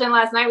jam session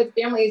last night with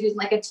the family, using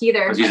like a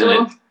teether. I was using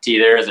a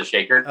teether as a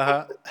shaker.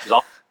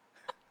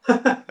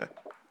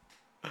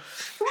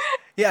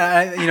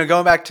 Yeah,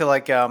 going back to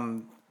like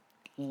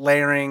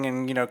layering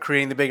and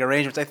creating the big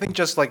arrangements. I think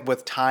just like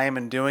with time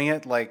and doing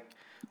it, like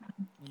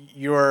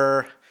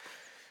your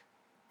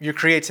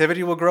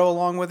creativity will grow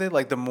along with it.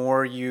 Like the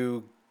more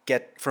you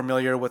get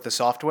familiar with the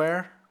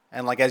software,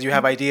 and like as you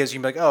have ideas, you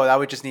can be like, oh, I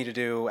would just need to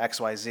do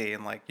X, Y, Z,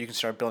 and like you can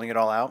start building it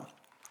all out.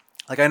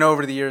 Like I know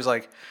over the years,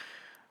 like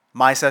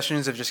my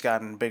sessions have just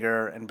gotten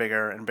bigger and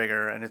bigger and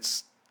bigger, and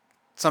it's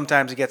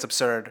sometimes it gets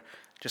absurd,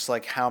 just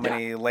like how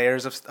many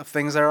layers of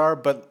things there are.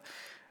 But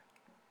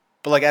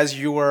like as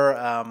you were,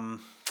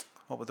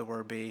 what would the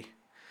word be?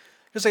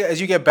 Just like as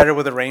you get better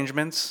with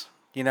arrangements,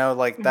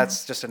 like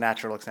that's just a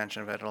natural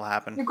extension of it. It'll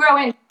happen. You grow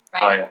in,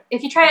 right? Oh, yeah.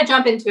 If you try to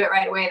jump into it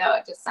right away, though,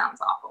 it just sounds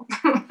awful.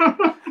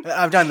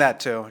 I've done that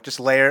too. Just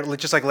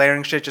like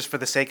layering shit just for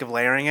the sake of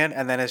layering it,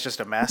 and then it's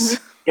just a mess.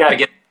 You gotta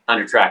get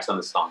 100 tracks on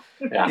the song.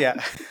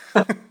 Yeah.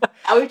 But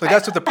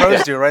that's what the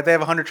pros do, right? They have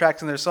 100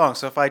 tracks in their song.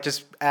 So if I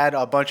just add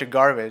a bunch of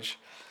garbage.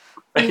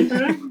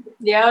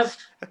 Yeah.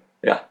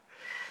 Yeah.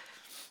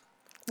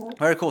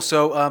 Very cool.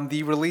 So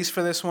the release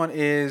for this one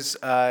is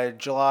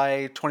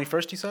July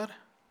 21st, you said?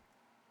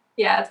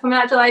 Yeah, it's coming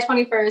out July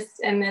 21st,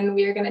 and then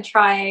we are going to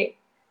try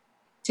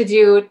to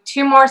do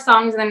 2 more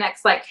songs in the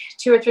next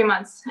 2 or 3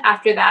 months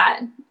after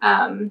that.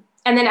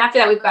 And then after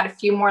that, we've got a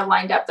few more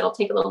lined up that'll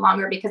take a little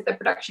longer because the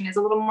production is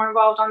a little more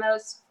involved on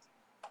those.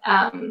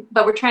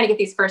 But we're trying to get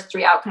these first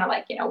 3 out kind of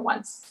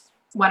one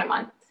a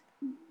month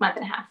and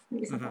a half,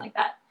 maybe something like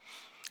that.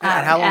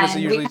 And how long does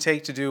it usually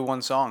take to do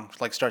one song,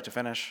 like start to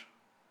finish?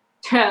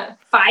 5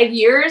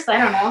 years? I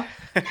don't know.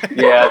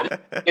 Yeah,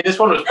 this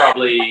one was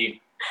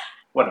probably,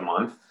 a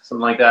month?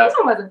 Something like that. This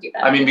one wasn't too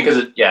bad. I mean,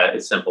 because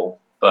it's simple,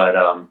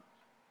 but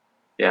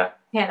yeah.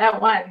 Yeah,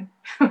 that one.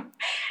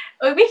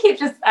 We keep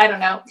I don't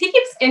know. He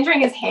keeps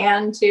injuring his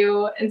hand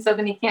too, and so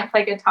then he can't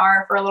play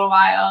guitar for a little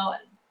while.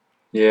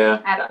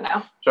 Yeah. I don't know.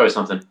 It's always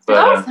something. But,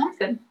 always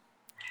something.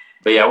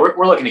 But yeah,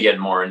 we're looking to get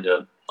more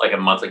into like a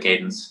monthly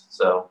cadence.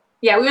 So.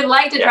 Yeah, we would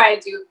like to try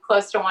to do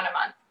close to 1 a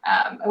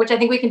month, which I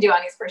think we can do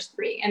on these first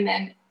 3, and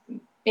then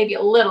maybe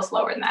a little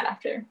slower than that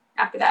after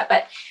that.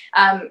 But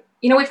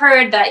we've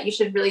heard that you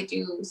should really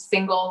do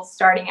singles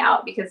starting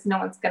out because no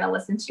one's going to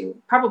listen to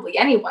probably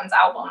anyone's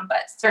album,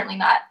 but certainly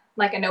not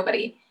like a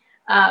nobody.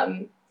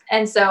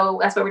 And so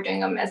that's why we're doing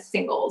them as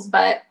singles.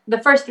 But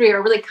the first 3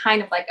 are really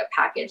kind of like a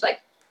package.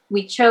 Like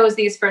we chose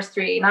these first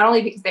 3 not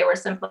only because they were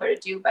simpler to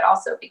do, but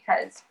also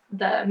because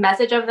the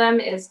message of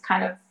them is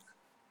kind of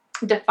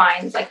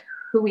defines like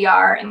who we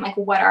are and like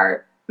what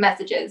our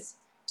message is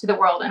to the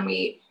world. And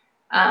we,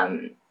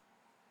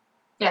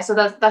 so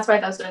that's why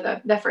those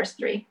are the first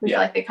 3. We feel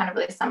like they kind of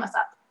really sum us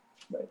up.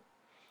 Right.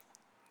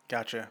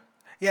 Gotcha.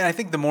 Yeah, and I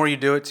think the more you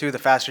do it too, the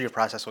faster your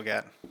process will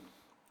get.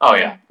 Oh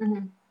yeah.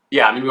 Mm-hmm.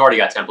 Yeah, I mean, we've already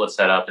got templates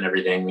set up and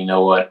everything. We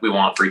know what we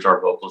want for each of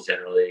our vocals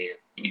generally.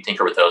 You can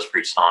tinker with those for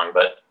each song,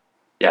 but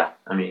yeah,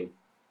 I mean,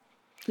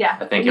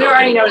 I think you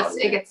already noticed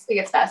it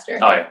gets faster.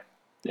 Oh yeah,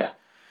 yeah.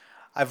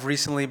 I've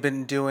recently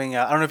been doing.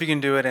 I don't know if you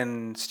can do it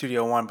in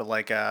Studio One, but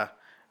like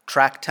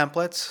track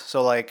templates.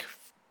 So like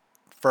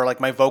for like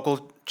my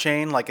vocal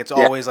chain, like it's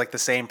always like the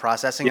same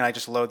processing, and I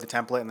just load the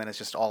template, and then it's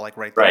just all like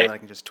right there, and I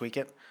can just tweak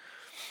it.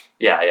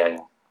 Yeah.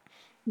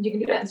 You can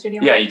do that in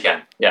Studio One? Yeah, you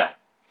can. Yeah,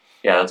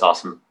 that's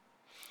awesome.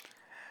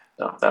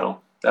 So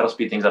that'll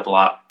speed things up a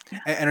lot.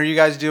 And are you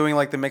guys doing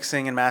like the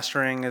mixing and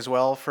mastering as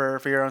well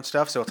for your own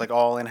stuff? So it's like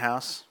all in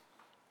house.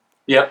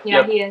 Yep.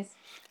 Yeah, he is.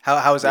 How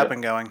has that Yep.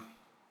 been going?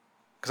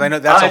 Because I know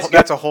It's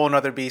that's a whole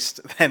nother beast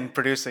than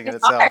producing it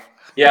It's itself. hard.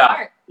 Yeah,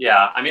 Hard.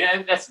 yeah. I mean,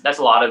 and that's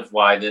a lot of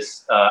why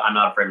this "I'm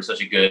Not Afraid" was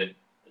such a good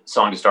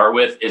song to start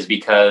with, is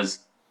because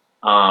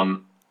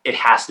it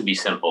has to be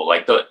simple.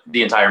 Like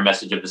the entire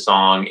message of the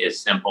song is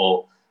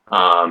simple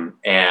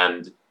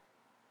and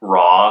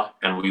raw,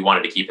 and we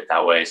wanted to keep it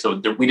that way.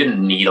 So we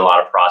didn't need a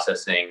lot of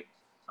processing.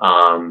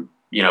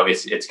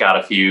 It's got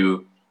a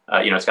few.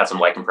 It's got some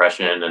light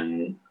compression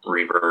and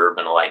reverb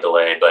and a light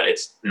delay, but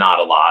it's not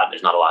a lot.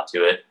 There's not a lot to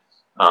it.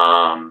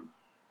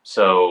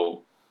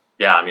 So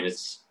yeah, I mean,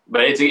 it's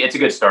a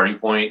good starting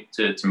point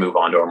to move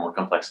on to our more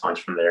complex songs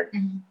from there.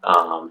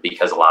 Mm-hmm.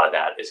 Because a lot of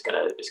that is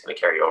gonna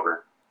carry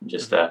over.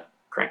 Just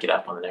crank it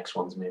up on the next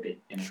ones, maybe.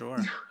 Sure.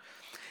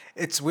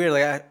 It's weird.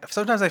 Like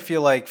sometimes I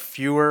feel like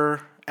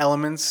fewer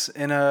elements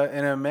in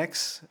a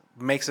mix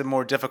makes it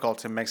more difficult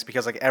to mix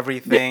because like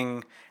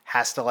everything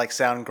has to like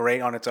sound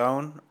great on its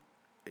own.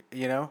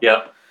 You know?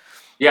 Yeah.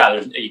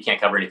 You can't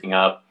cover anything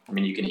up. I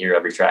mean, you can hear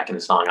every track in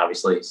the song,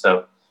 obviously.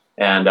 So,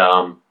 and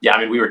I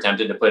mean, we were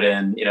tempted to put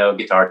in,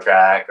 guitar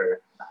track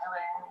or,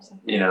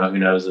 who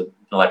knows, an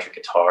electric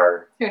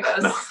guitar. Who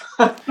knows?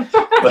 No.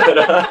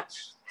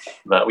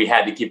 But we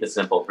had to keep it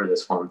simple for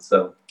this one.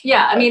 So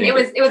yeah, I mean, it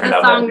was turned a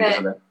out song better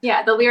because that,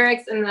 of it. the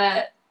lyrics and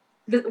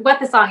what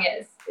the song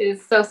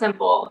is so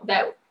simple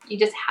that you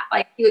just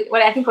what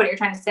you're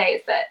trying to say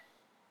is that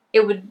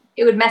it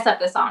would mess up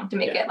the song to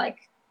make it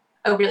like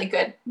a really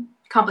good,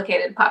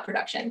 complicated pop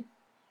production.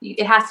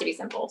 It has to be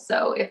simple,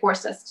 so it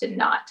forced us to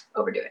not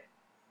overdo it.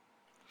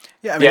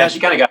 Yeah, I mean,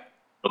 she kind of got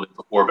a little bit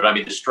before, but I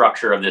mean, the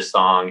structure of this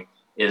song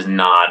is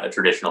not a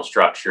traditional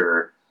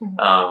structure.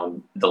 Mm-hmm.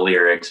 The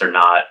lyrics are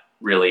not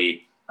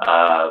really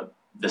the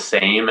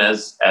same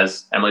as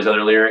Emily's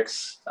other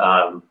lyrics,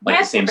 the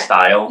same different.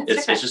 style.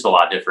 It's It's just a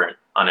lot different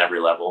on every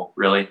level,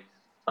 really.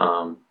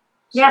 It's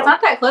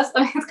not that close.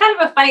 I mean, it's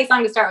kind of a funny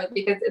song to start with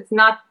because it's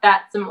not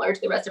that similar to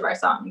the rest of our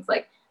songs.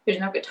 Like, there's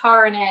no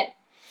guitar in it.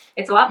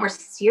 It's a lot more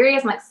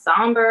serious and like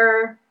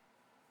somber.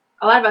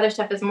 A lot of other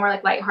stuff is more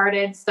like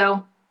lighthearted.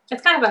 So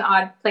it's kind of an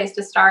odd place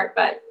to start,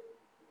 but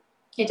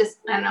I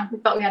don't know. We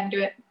felt we had to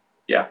do it.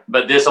 Yeah,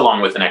 but this,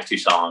 along with the next two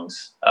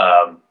songs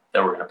that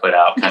we're going to put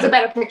out, It's a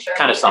better picture.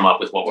 Kind of sum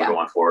up with what we're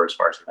going for as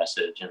far as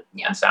message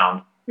and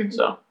sound. Mm-hmm.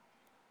 So,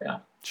 yeah.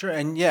 Sure,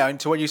 and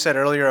to what you said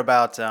earlier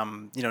about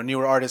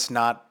newer artists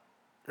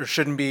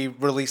shouldn't be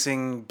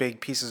releasing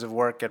big pieces of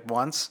work at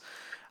once.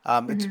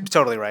 It's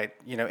totally right.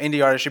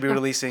 Indie artists should be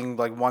releasing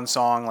like one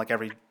song like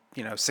every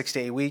 6 to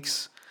 8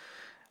 weeks.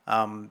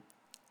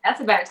 That's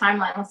a better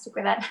timeline. Let's stick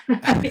with that.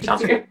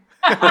 Sounds good.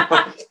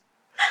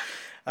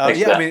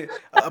 I mean,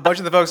 a bunch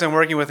of the folks I'm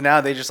working with now,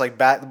 they just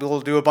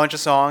we'll do a bunch of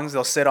songs,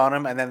 they'll sit on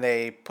them, and then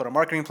they put a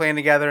marketing plan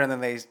together, and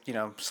then they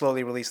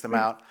slowly release them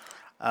out,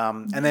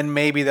 and then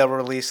maybe they'll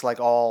release like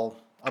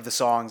all of the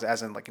songs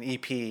as in like an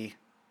EP,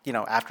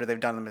 after they've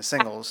done them as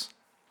singles.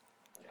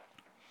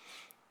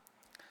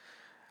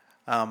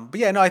 But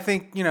yeah, no, I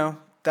think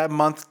that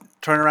month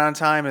turnaround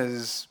time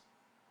is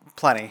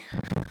plenty.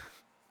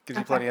 Gives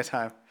you plenty of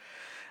time.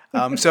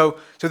 So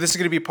this is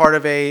going to be part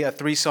of a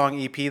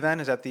 3-song EP then?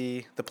 Is that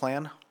the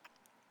plan?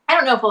 I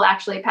don't know if we'll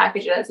actually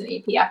package it as an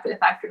EP after the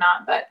fact or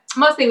not, but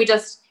mostly we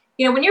just,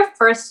 when you're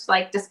first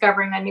like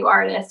discovering a new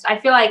artist, I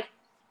feel like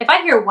if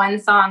I hear one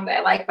song that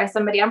I like by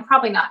somebody, I'm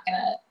probably not going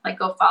to like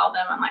go follow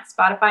them on like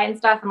Spotify and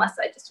stuff unless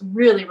I just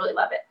really, really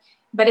love it.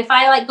 But if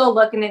I like go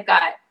look and they've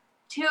got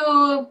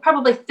 2,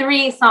 probably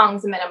 3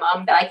 songs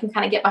minimum that I can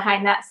kind of get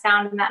behind that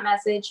sound and that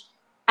message,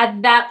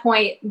 at that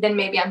point, then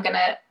maybe I'm going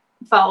to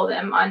follow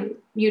them on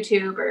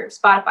YouTube or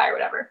Spotify or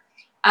whatever.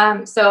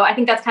 So I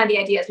think that's kind of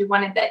the idea, is we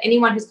wanted that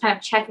anyone who's kind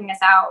of checking us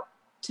out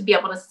to be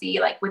able to see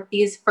like with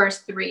these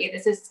first 3,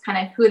 this is kind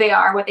of who they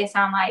are, what they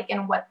sound like,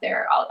 and what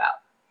they're all about.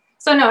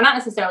 So no, not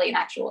necessarily an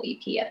actual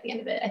EP at the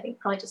end of it. I think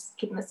probably just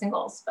keeping the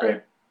singles. But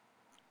Right.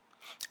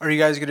 Are you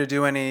guys going to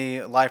do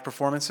any live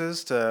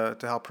performances to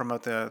help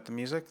promote the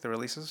music, the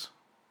releases?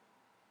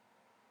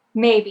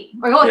 maybe.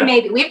 We're going with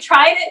maybe. We've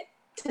tried it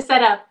to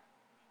set up.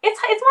 It's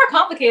more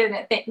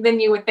complicated than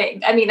you would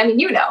think. I mean,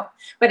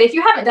 but if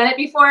you haven't done it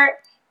before,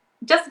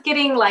 just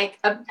getting like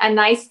a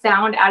nice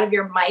sound out of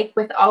your mic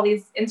with all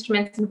these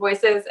instruments and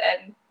voices,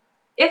 and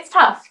it's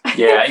tough.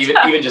 Yeah,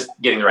 even just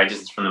getting the right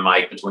distance from the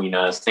mic between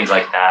us, things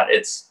like that.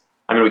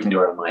 We can do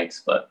our own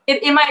mics, but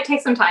it might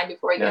take some time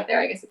before we get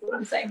there, I guess is what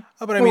I'm saying.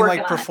 Oh, but I mean,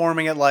 like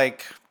performing at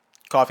like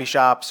coffee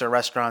shops or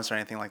restaurants or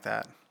anything like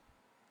that.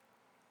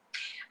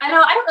 I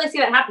know, I don't really see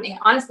that happening,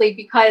 honestly,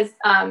 because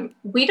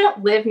we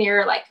don't live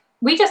near,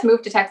 we just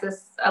moved to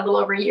Texas a little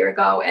over a year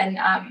ago,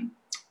 and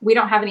we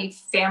don't have any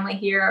family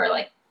here or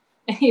like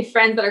any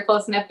friends that are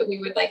close enough that we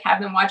would like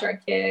have them watch our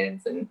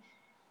kids. And,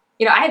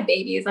 I have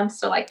babies. I'm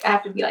still I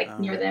have to be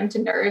near them to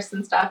nurse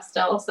and stuff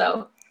still.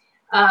 So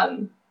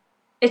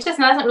it just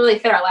doesn't really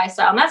fit our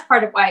lifestyle. And that's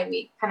part of why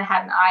we kind of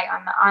had an eye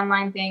on the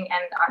online thing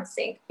and on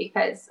sync,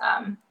 because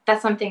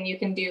that's something you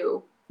can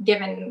do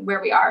given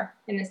where we are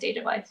in this stage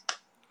of life.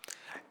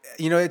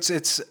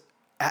 It's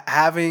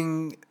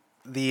having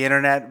the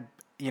internet,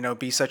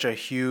 be such a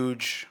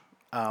huge,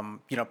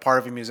 part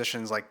of a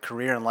musician's like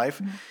career in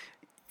life,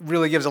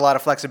 really gives a lot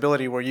of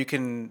flexibility where you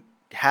can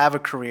have a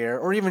career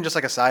or even just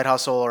like a side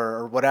hustle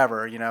or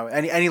whatever,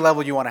 any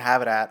level you want to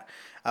have it at,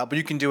 but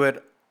you can do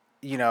it,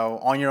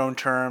 on your own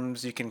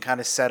terms. You can kind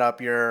of set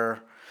up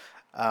your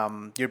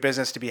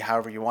business to be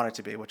however you want it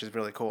to be, which is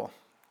really cool.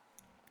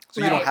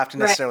 So you don't have to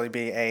necessarily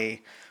be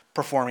a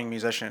performing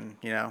musician,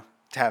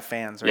 to have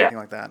fans or anything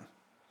like that.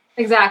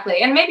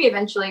 Exactly. And maybe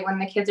eventually when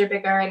the kids are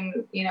bigger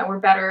and, we're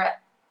better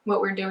at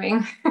what we're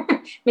doing,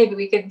 maybe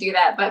we could do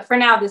that. But for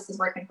now, this is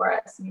working for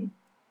us and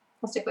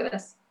we'll stick with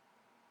this.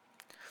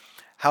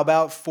 How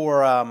about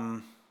for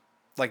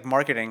like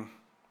marketing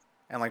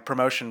and like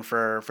promotion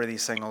for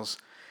these singles?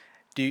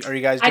 Are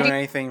you guys doing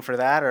anything for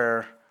that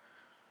or?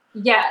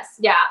 Yes.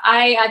 Yeah.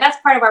 That's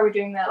part of why we're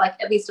doing that, like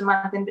at least a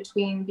month in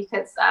between,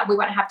 because we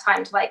want to have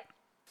time to like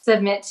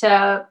submit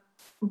to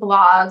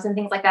blogs and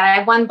things like that. I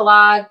have one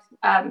blog,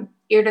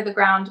 Ear to the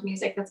Ground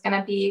Music, that's going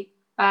to be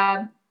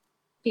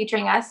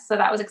featuring us. So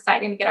that was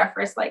exciting to get our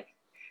first like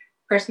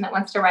person that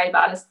wants to write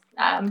about us.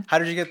 How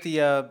did you get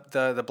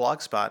the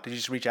blog spot? Did you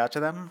just reach out to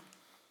them?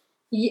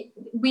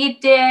 We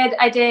did.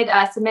 I did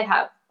Submit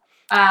Hub,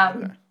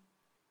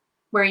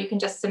 where you can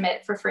just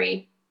submit for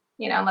free,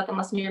 and let them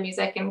listen to your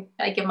music, and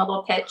I give them a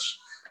little pitch.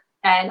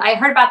 And I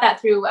heard about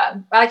that through,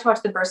 I like to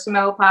watch the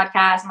Bursamo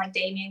podcast and like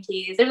Damian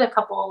Keys. There's a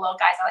couple of little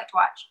guys I like to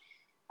watch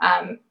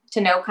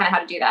to know kind of how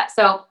to do that.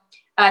 So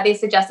they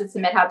suggested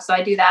Submit Hub. So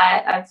I do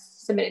that. I've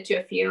submitted to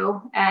a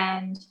few.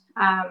 And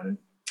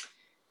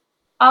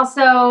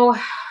also,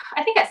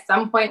 I think at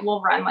some point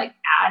we'll run like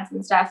ads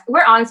and stuff.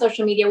 We're on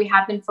social media. We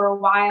have been for a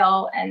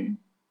while and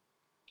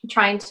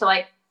trying to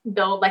like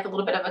build like a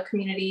little bit of a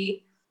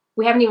community.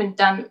 We haven't even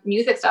done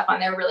music stuff on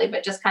there really,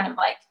 but just kind of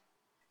like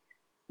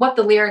what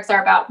the lyrics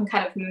are about and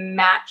kind of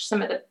match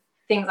some of the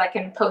things I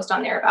can post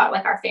on there about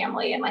like our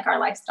family and like our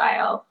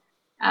lifestyle.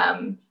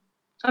 And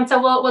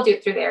so we'll do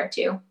it through there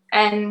too.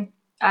 And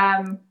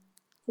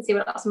let's see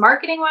what else.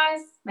 Marketing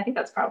wise, I think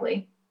that's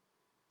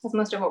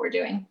most of what we're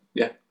doing.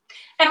 Yeah.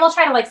 And we'll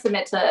try to like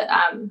submit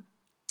to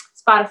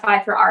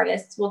Spotify for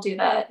artists. We'll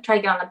try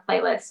to get on the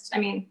playlist. I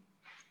mean,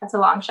 that's a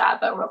long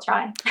shot, but we'll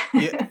try.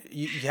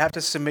 you have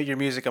to submit your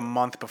music a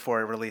month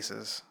before it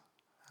releases.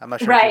 I'm not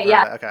sure. Right.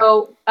 Yeah. Okay.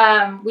 So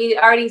we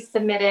already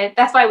submitted.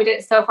 That's why we did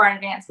it so far in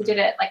advance. We did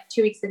it like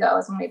 2 weeks ago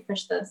is when we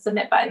pushed the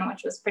submit button,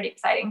 which was pretty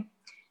exciting.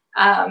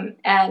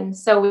 And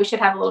so we should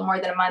have a little more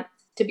than a month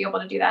to be able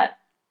to do that.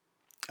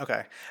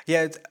 Okay.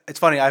 Yeah. It's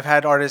funny. I've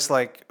had artists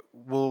like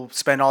will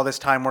spend all this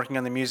time working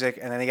on the music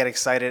and then they get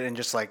excited and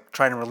just like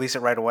trying to release it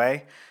right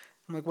away.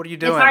 I'm like, what are you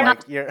doing? Like,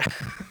 you're.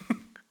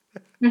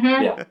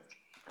 Mm-hmm.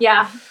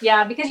 Yeah.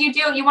 Because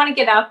you want to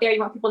get out there. You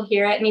want people to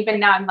hear it. And even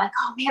now I'm like,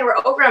 oh man, we're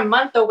over a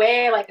month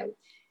away. Like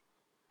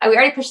we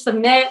already pushed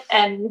submit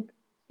and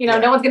no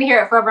one's going to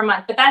hear it for over a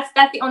month, but that's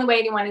the only way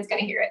anyone is going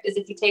to hear it is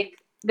if you take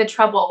the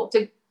trouble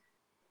to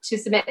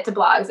submit to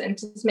blogs and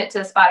to submit to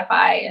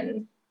Spotify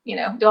and,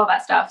 do all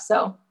that stuff.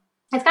 So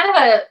it's kind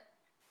of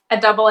a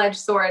double-edged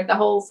sword, the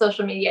whole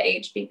social media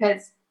age,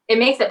 because it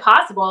makes it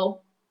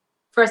possible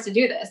for us to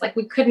do this. Like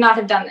we could not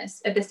have done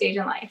this at this stage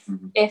in life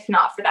if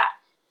not for that.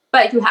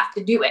 But you have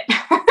to do it.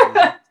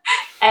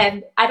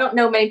 And I don't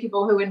know many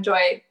people who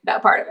enjoy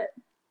that part of it,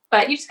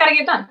 but you just got to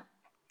get it done.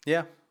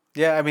 Yeah.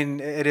 Yeah. I mean,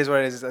 it is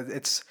what it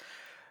is.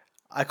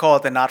 I call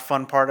it the not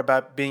fun part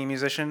about being a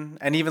musician,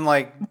 and even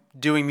like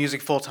doing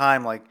music full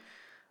time. Like,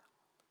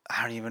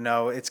 I don't even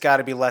know. It's got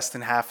to be less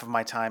than half of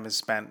my time is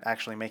spent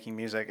actually making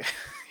music,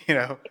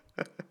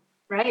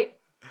 Right.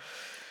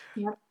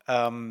 Yep.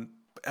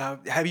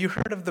 Have you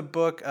heard of the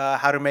book,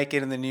 How to Make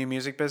It in the New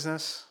Music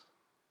Business?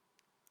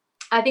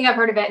 I think I've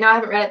heard of it. No, I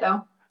haven't read it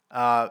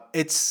though.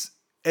 It's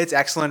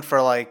excellent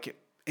for like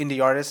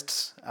indie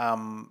artists.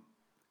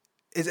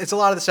 It's a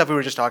lot of the stuff we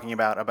were just talking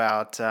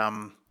about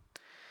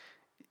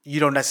you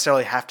don't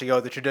necessarily have to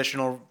go the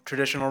traditional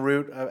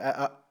route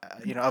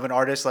of an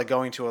artist, like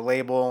going to a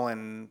label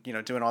and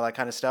doing all that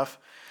kind of stuff.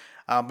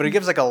 But it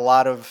gives like a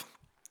lot of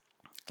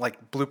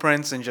like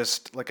blueprints and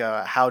just like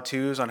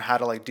how-tos on how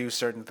to like do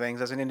certain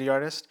things as an indie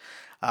artist.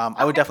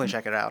 I would definitely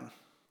check it out.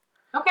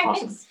 Okay,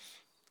 awesome. Thanks.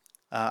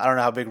 I don't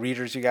know how big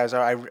readers you guys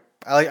are.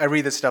 I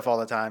read this stuff all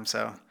the time,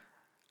 so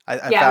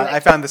I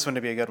found this one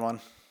to be a good one.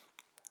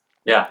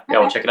 Yeah,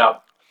 we'll check it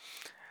out.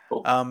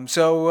 Cool.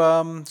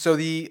 So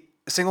the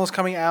single is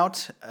coming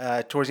out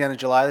towards the end of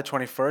July, the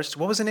 21st.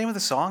 What was the name of the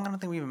song? I don't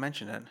think we even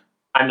mentioned it.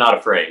 I'm Not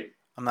Afraid.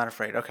 I'm Not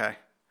Afraid. Okay.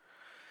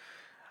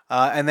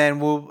 And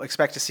then we'll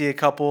expect to see a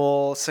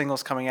couple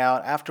singles coming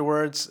out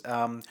afterwards.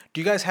 Do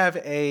you guys have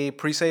a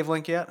pre-save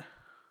link yet?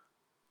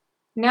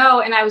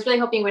 No, and I was really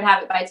hoping we'd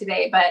have it by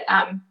today, but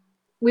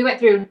we went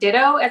through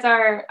Ditto as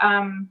our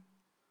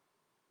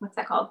what's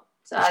that called?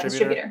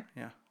 Distributor.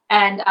 Yeah.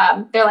 And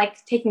they're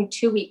like taking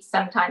 2 weeks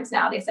sometimes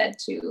now, they said,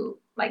 to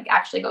like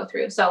actually go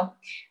through. So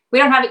we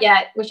don't have it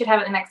yet. We should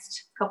have it in the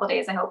next couple of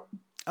days, I hope.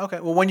 Okay.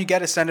 Well, when you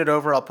get it, send it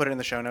over. I'll put it in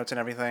the show notes and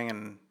everything.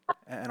 And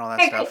and all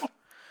that stuff.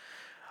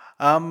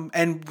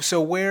 And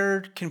so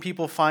where can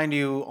people find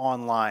you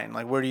online?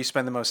 Like, where do you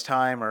spend the most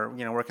time, or,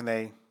 where can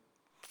they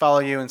follow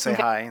you and say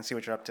hi and see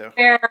what you're up to?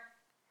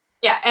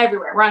 Yeah,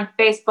 everywhere. We're on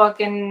Facebook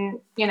and,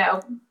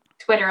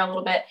 Twitter a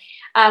little bit.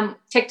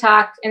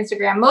 TikTok,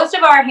 Instagram. Most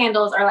of our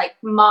handles are like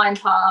Ma and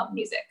Pa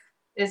Music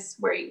is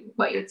what you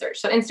would search.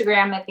 So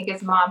Instagram, I think,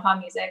 is Ma and Pa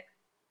Music.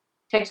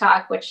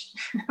 TikTok, which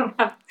I don't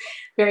have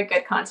very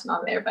good content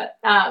on there, but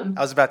I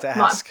was about to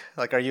ask,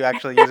 are you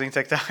actually using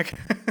TikTok?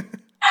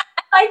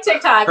 I like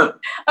TikTok.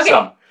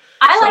 Okay,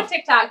 I like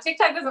TikTok.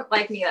 TikTok doesn't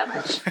like me that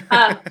much.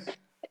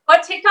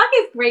 What TikTok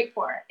is great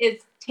for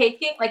is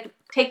taking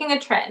a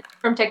trend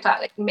from TikTok,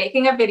 like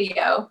making a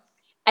video,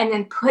 and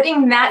then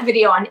putting that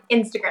video on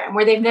Instagram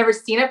where they've never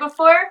seen it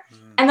before,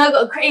 and they'll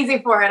go crazy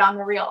for it on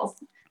the reels.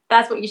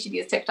 That's what you should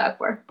use TikTok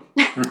for.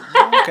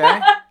 Okay.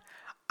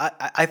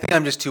 I think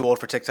I'm just too old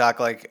for TikTok.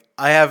 Like,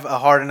 I have a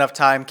hard enough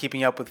time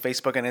keeping up with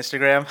Facebook and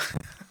Instagram.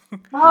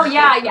 Oh,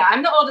 yeah.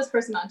 I'm the oldest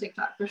person on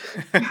TikTok, for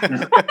sure.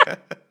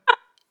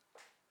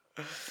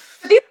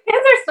 These kids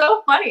are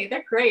so funny.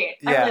 They're great.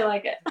 Yeah. I really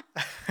like it.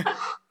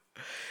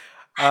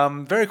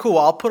 Very cool.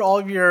 I'll put all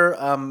of your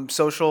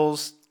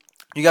socials.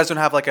 You guys don't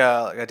have like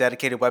a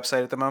dedicated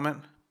website at the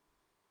moment?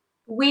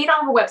 We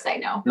don't have a website,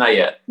 no. Not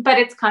yet. But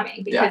it's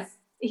coming because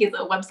he's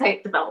a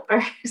website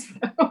developer. So.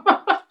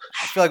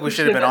 I feel like we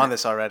should have been on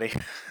this already.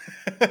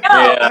 No.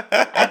 Yeah.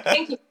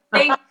 Thank you.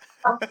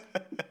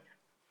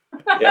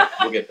 Yeah,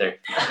 we'll get there.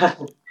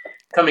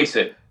 Coming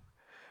soon.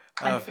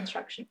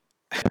 Construction.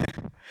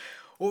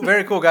 Well,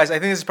 very cool, guys. I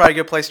think this is probably a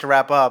good place to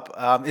wrap up.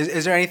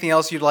 Is there anything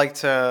else you'd like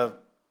to,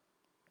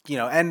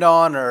 end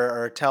on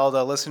or tell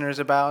the listeners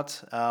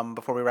about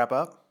before we wrap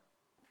up?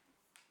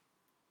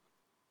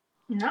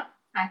 No,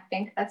 I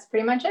think that's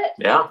pretty much it.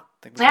 Yeah.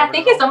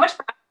 Thank you so much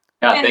for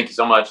thank you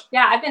so much.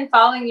 Yeah, I've been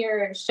following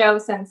your show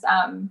since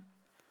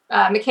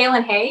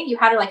Michaela Hay. You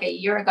had her like a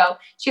year ago.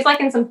 She's like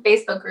in some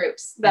Facebook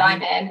groups that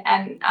I'm in,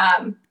 and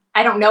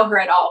I don't know her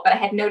at all, but I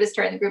had noticed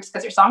her in the groups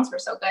because her songs were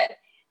so good.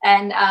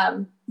 And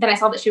then I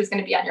saw that she was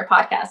going to be on your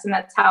podcast, and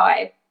that's how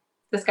I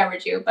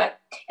discovered you.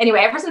 But anyway,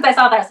 ever since I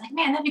saw that, I was like,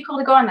 man, that'd be cool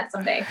to go on that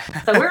someday.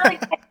 So we're really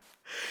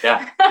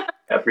Yeah, I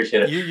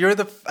appreciate it. You're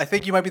I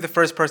think you might be the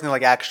first person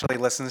that actually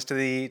listens to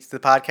the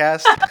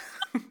podcast.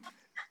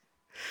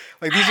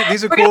 Like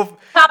these are we're cool.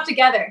 Top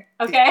together,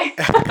 okay?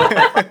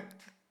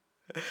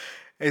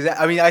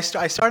 I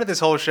started this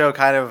whole show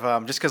kind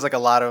of just because I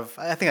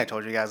think I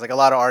told you guys, like a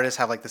lot of artists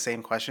have like the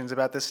same questions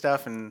about this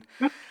stuff, and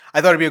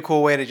I thought it'd be a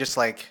cool way to just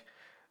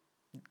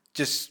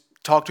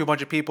talk to a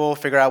bunch of people,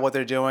 figure out what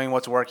they're doing,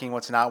 what's working,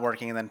 what's not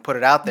working, and then put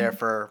it out there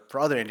for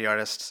other indie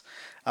artists.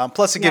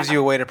 Plus, it gives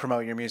you a way to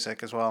promote your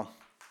music as well.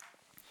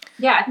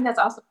 Yeah, I think that's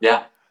awesome.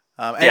 Yeah,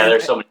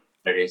 there's so many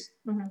opportunities.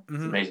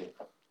 It's amazing.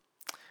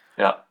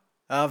 Yeah.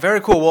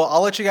 Very cool. Well,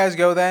 I'll let you guys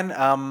go then.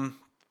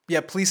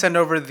 Please send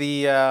over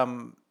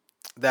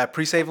that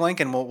pre-save link,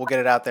 and we'll get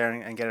it out there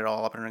and get it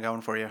all up and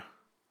going for you.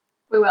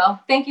 We will.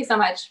 Thank you so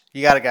much.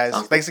 You got it, guys.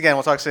 Thanks again.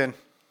 We'll talk soon.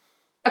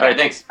 Okay. All right,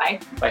 thanks. Bye.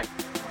 Bye.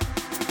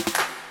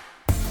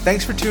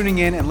 Thanks for tuning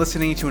in and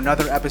listening to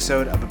another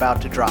episode of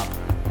About to Drop.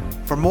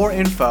 For more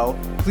info,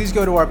 please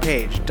go to our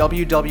page,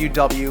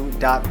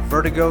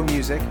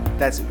 www.vertigomusic,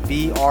 that's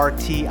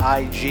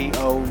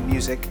VRTIGO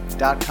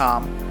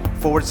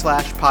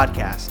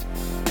music.com/podcast.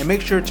 And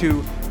make sure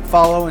to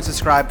follow and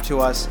subscribe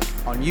to us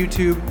on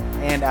YouTube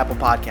and Apple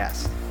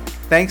Podcasts.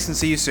 Thanks, and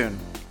see you soon.